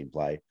ever seen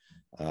play.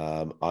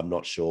 I'm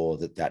not sure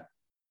that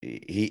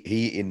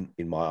he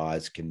in my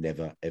eyes can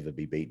never ever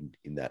be beaten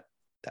in that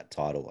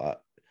title.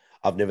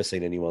 I've never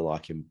seen anyone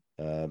like him,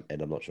 and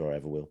I'm not sure I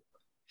ever will.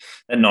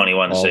 That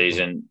 91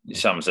 season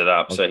sums it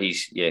up. So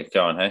he's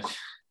go on, hey.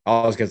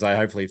 I was going to say,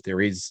 hopefully, if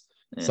there is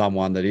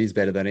someone that is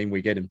better than him,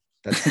 we get him.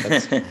 That's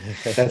the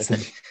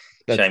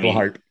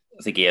hope.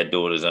 I think he had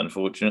daughters,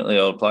 unfortunately,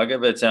 old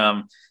Plugger. But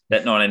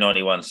that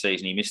 1991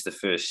 season, he missed the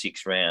first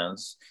 6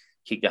 rounds,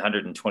 kicked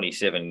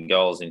 127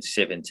 goals in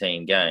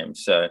 17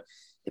 games. So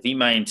if he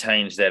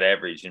maintains that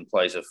average and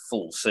plays a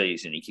full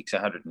season, he kicks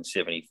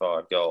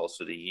 175 goals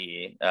for the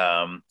year,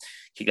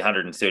 kicked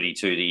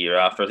 132 the year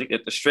after. I think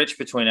at the stretch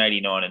between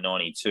 89 and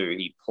 92,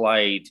 he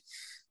played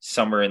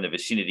somewhere in the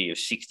vicinity of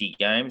 60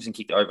 games and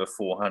kicked over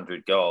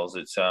 400 goals.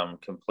 It's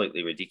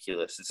completely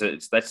ridiculous.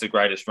 That's the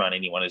greatest run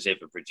anyone has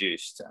ever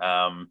produced.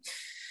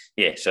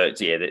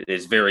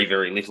 There's very,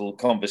 very little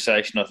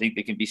conversation, I think,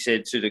 that can be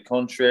said to the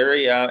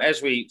contrary.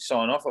 As we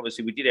sign off,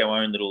 obviously, we did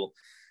our own little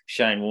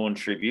Shane Warne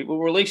tribute. We'll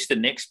release the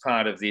next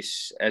part of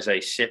this as a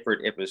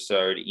separate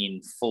episode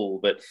in full,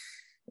 but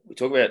we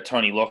talk about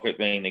Tony Lockett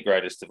being the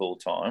greatest of all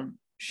time.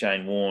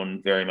 Shane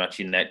Warne very much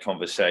in that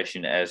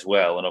conversation as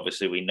well. And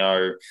obviously we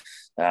know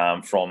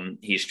from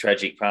his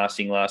tragic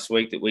passing last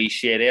week that we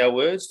shared our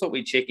words. Thought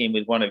we'd check in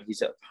with one of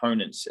his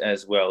opponents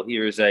as well.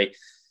 Here is a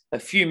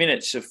few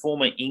minutes of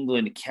former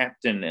England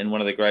captain and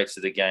one of the greats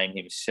of the game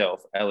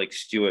himself,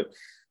 Alex Stewart,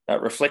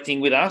 reflecting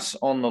with us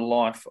on the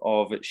life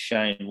of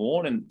Shane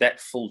Warne. And that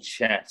full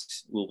chat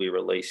will be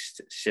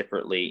released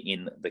separately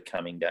in the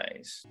coming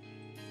days.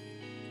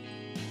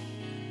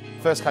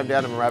 First came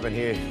down to Moorabbin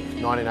here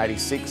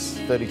 1986,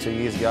 32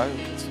 years ago.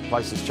 The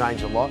place has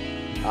changed a lot.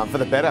 For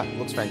the better, it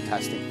looks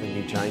fantastic, the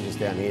new changes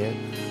down here.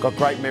 Got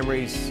great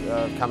memories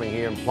of coming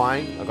here and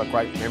playing. I've got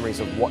great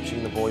memories of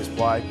watching the boys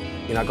play.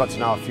 I got to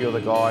know a few of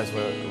the guys,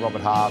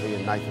 Robert Harvey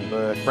and Nathan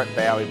Burke. Brett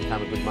Bowie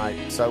became a good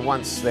mate. So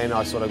once then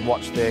I sort of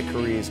watched their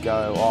careers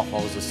go off.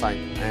 I was a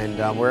saint. And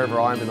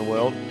wherever I am in the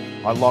world,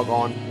 I log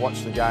on,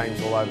 watch the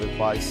games all over the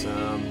place.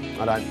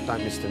 I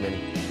don't miss too many.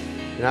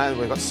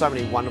 We've got so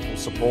many wonderful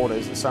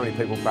supporters and so many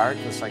people barrack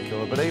for St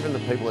Kilda, but even the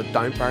people that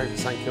don't barrack for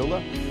St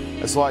Kilda,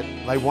 it's like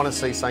they want to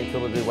see St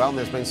Kilda do well, and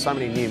there's been so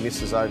many near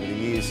misses over the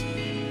years.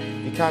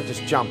 You can't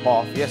just jump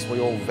off. Yes, we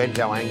all vent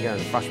our anger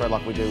and frustrate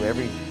like we do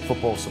every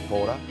football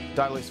supporter.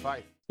 Don't lose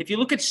faith. If you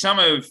look at some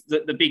of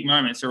the big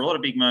moments, there are a lot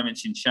of big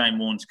moments in Shane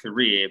Warne's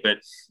career, but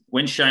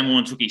when Shane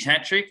Warne took his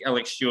hat-trick,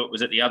 Alex Stewart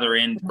was at the other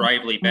end,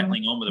 bravely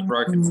battling on with a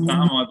broken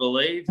thumb, I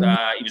believe.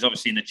 He was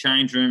obviously in the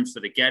change rooms for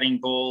the Gadding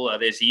ball.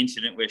 There's the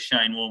incident where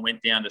Shane Warne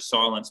went down to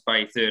Silence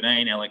Bay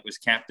 13. Alec was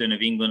captain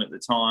of England at the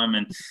time,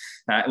 and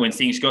when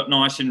things got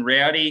nice and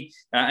rowdy.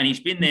 And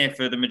he's been there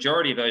for the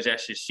majority of those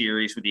Ashes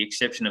series, with the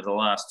exception of the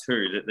last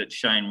two that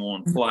Shane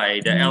Warne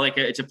played. Alec,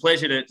 it's a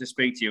pleasure to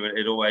speak to you.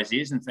 It always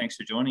is, and thanks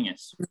for joining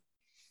us.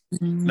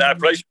 No,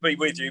 pleasure to be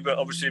with you, but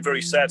obviously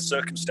very sad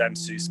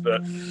circumstances.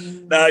 But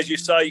now, as you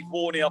say,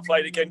 Warney, I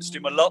played against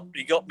him a lot.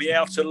 He got me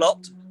out a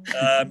lot.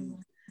 I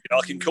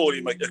can call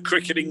him a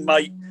cricketing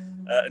mate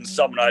and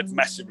someone I had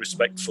massive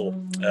respect for.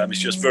 It's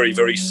just very,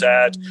 very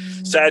sad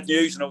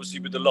news, and obviously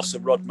with the loss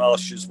of Rod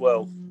Marsh as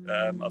well.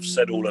 I've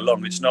said all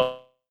along, it's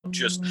not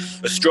just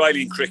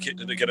Australian cricket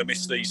that are going to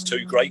miss these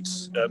two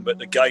greats, but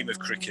the game of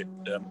cricket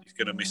is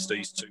going to miss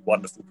these two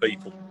wonderful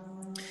people.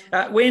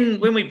 When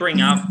we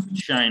bring up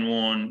Shane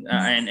Warne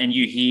and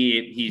you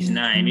hear his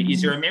name,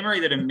 is there a memory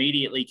that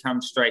immediately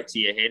comes straight to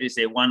your head? Is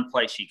there one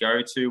place you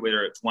go to,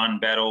 whether it's one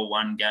battle,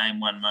 one game,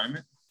 one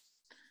moment?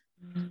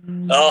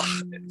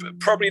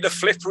 Probably the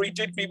flipper he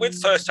did me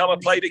with first time I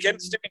played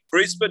against him in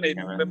Brisbane in,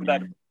 remember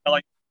that,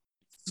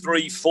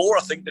 3-4,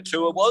 I think the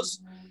tour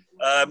was.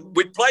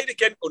 We'd played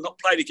against, or not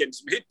played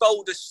against him, he'd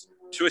bowled us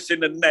to us in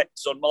the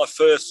nets on my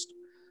first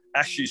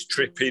Ashes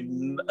trip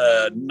in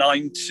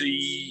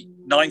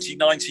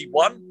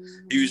 1991.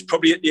 He was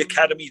probably at the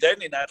academy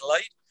then in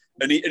Adelaide,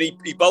 and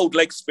he bowled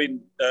leg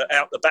spin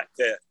out the back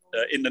there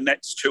in the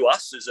nets to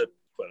us as a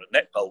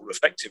net bowler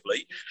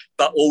effectively.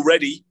 But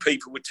already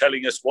people were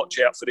telling us, watch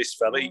out for this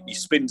fella, he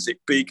spins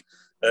it big,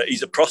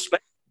 he's a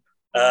prospect.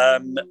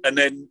 And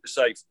then,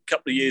 say, a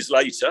couple of years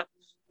later,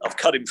 I've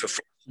cut him for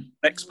 4.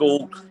 Next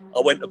ball,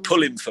 I went to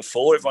pull him for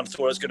 4. Everyone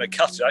thought I was going to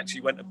cut it. I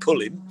actually went to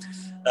pull him.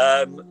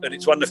 And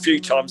it's one of the few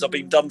times I've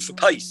been done for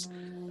pace.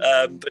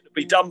 But to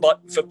be done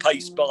for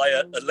pace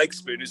by a leg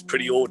spin is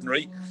pretty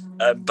ordinary.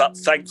 But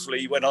thankfully,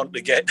 he went on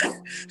to get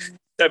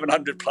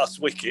 700 plus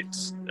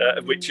wickets,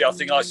 which I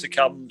think I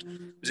succumbed,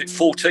 was it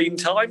 14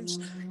 times?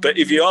 But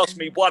if you ask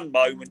me one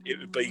moment, it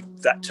would be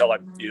that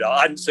time.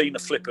 I hadn't seen a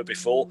flipper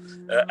before,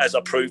 as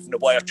I proved in the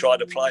way I tried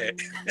to play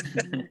it.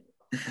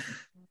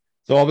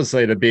 So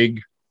obviously the big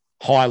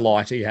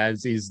highlight he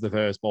has is the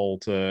first ball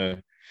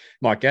to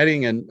Mike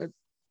Gadding, and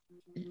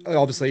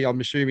obviously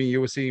I'm assuming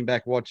you were sitting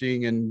back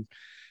watching, and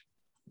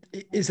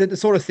is it the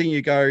sort of thing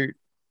you go,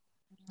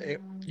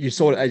 you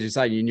sort of, as you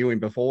say, you knew him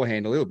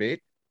beforehand a little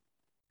bit.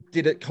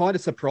 Did it kind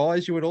of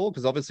surprise you at all?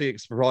 Because obviously it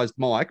surprised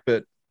Mike,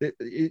 but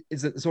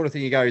is it the sort of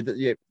thing you go,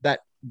 that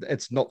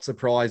it's not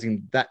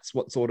surprising, that's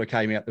what sort of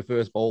came out the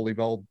first ball he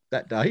bowled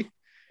that day?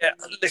 Yeah,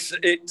 listen,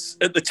 it's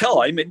at the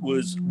time it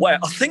was, well,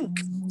 I think,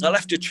 I'll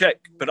have to check,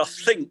 but I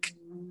think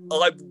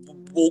I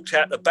walked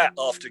out the bat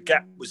after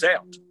Gap was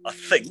out. I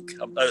think,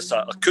 I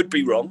could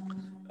be wrong,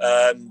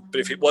 but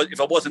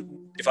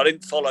if I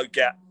didn't follow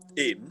Gap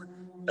in,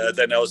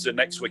 then I was the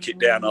next wicket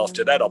down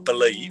after that, I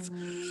believe.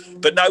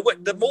 But no,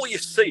 the more you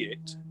see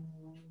it,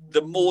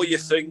 the more you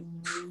think,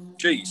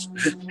 geez,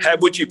 how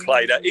would you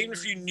play that? Even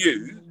if you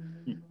knew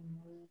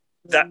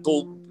that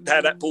ball,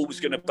 how that ball was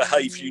going to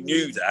behave, you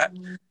knew that,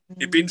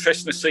 it'd be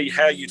interesting to see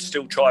how you'd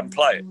still try and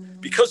play it.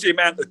 Because the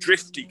amount of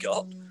drift he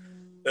got,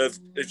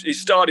 it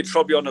started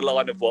probably on the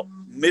line of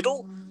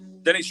middle,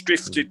 then it's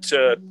drifted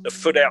to a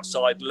foot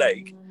outside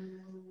leg,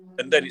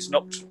 and then it's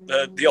knocked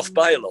the off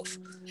bail off.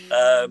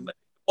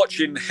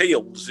 Watching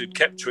Heels, who'd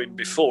kept to him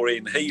before,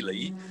 Ian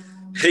Healy,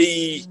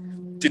 he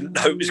didn't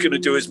know he was going to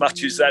do as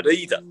much as that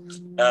either.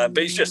 But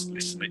he's just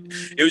listening.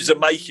 It was the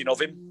making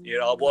of him. You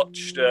know, I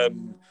watched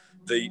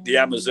the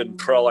Amazon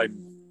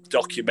Prime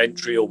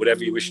documentary, or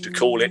whatever you wish to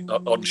call it,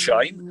 on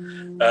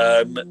Shane,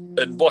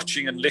 and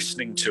watching and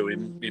listening to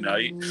him. You know,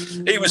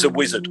 he was a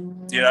wizard.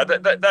 You know,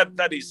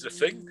 that is the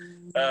thing.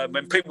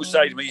 When people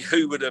say to me,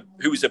 who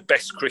was the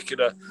best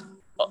cricketer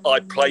I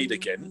played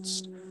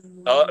against,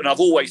 and I've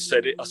always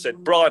said it, I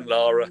said Brian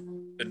Lara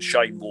and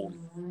Shane Warne,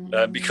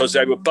 because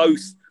they were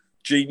both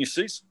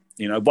geniuses.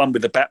 You know, one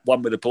with the bat,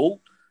 one with the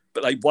ball,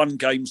 but they won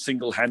games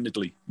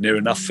single-handedly, near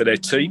enough for their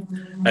team,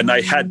 and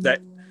they had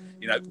that.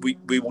 You know,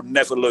 we will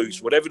never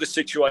lose. Whatever the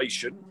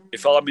situation,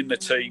 if I'm in the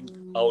team,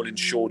 I will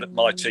ensure that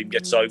my team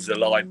gets over the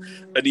line.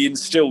 And he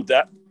instilled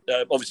that.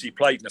 Obviously, he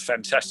played in a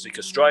fantastic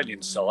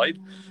Australian side.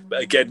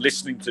 But again,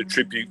 listening to the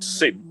tributes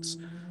since,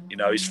 you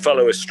know, his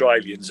fellow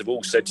Australians have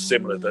all said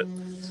similar, that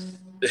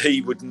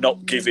he would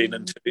not give in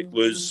until it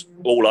was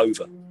all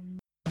over.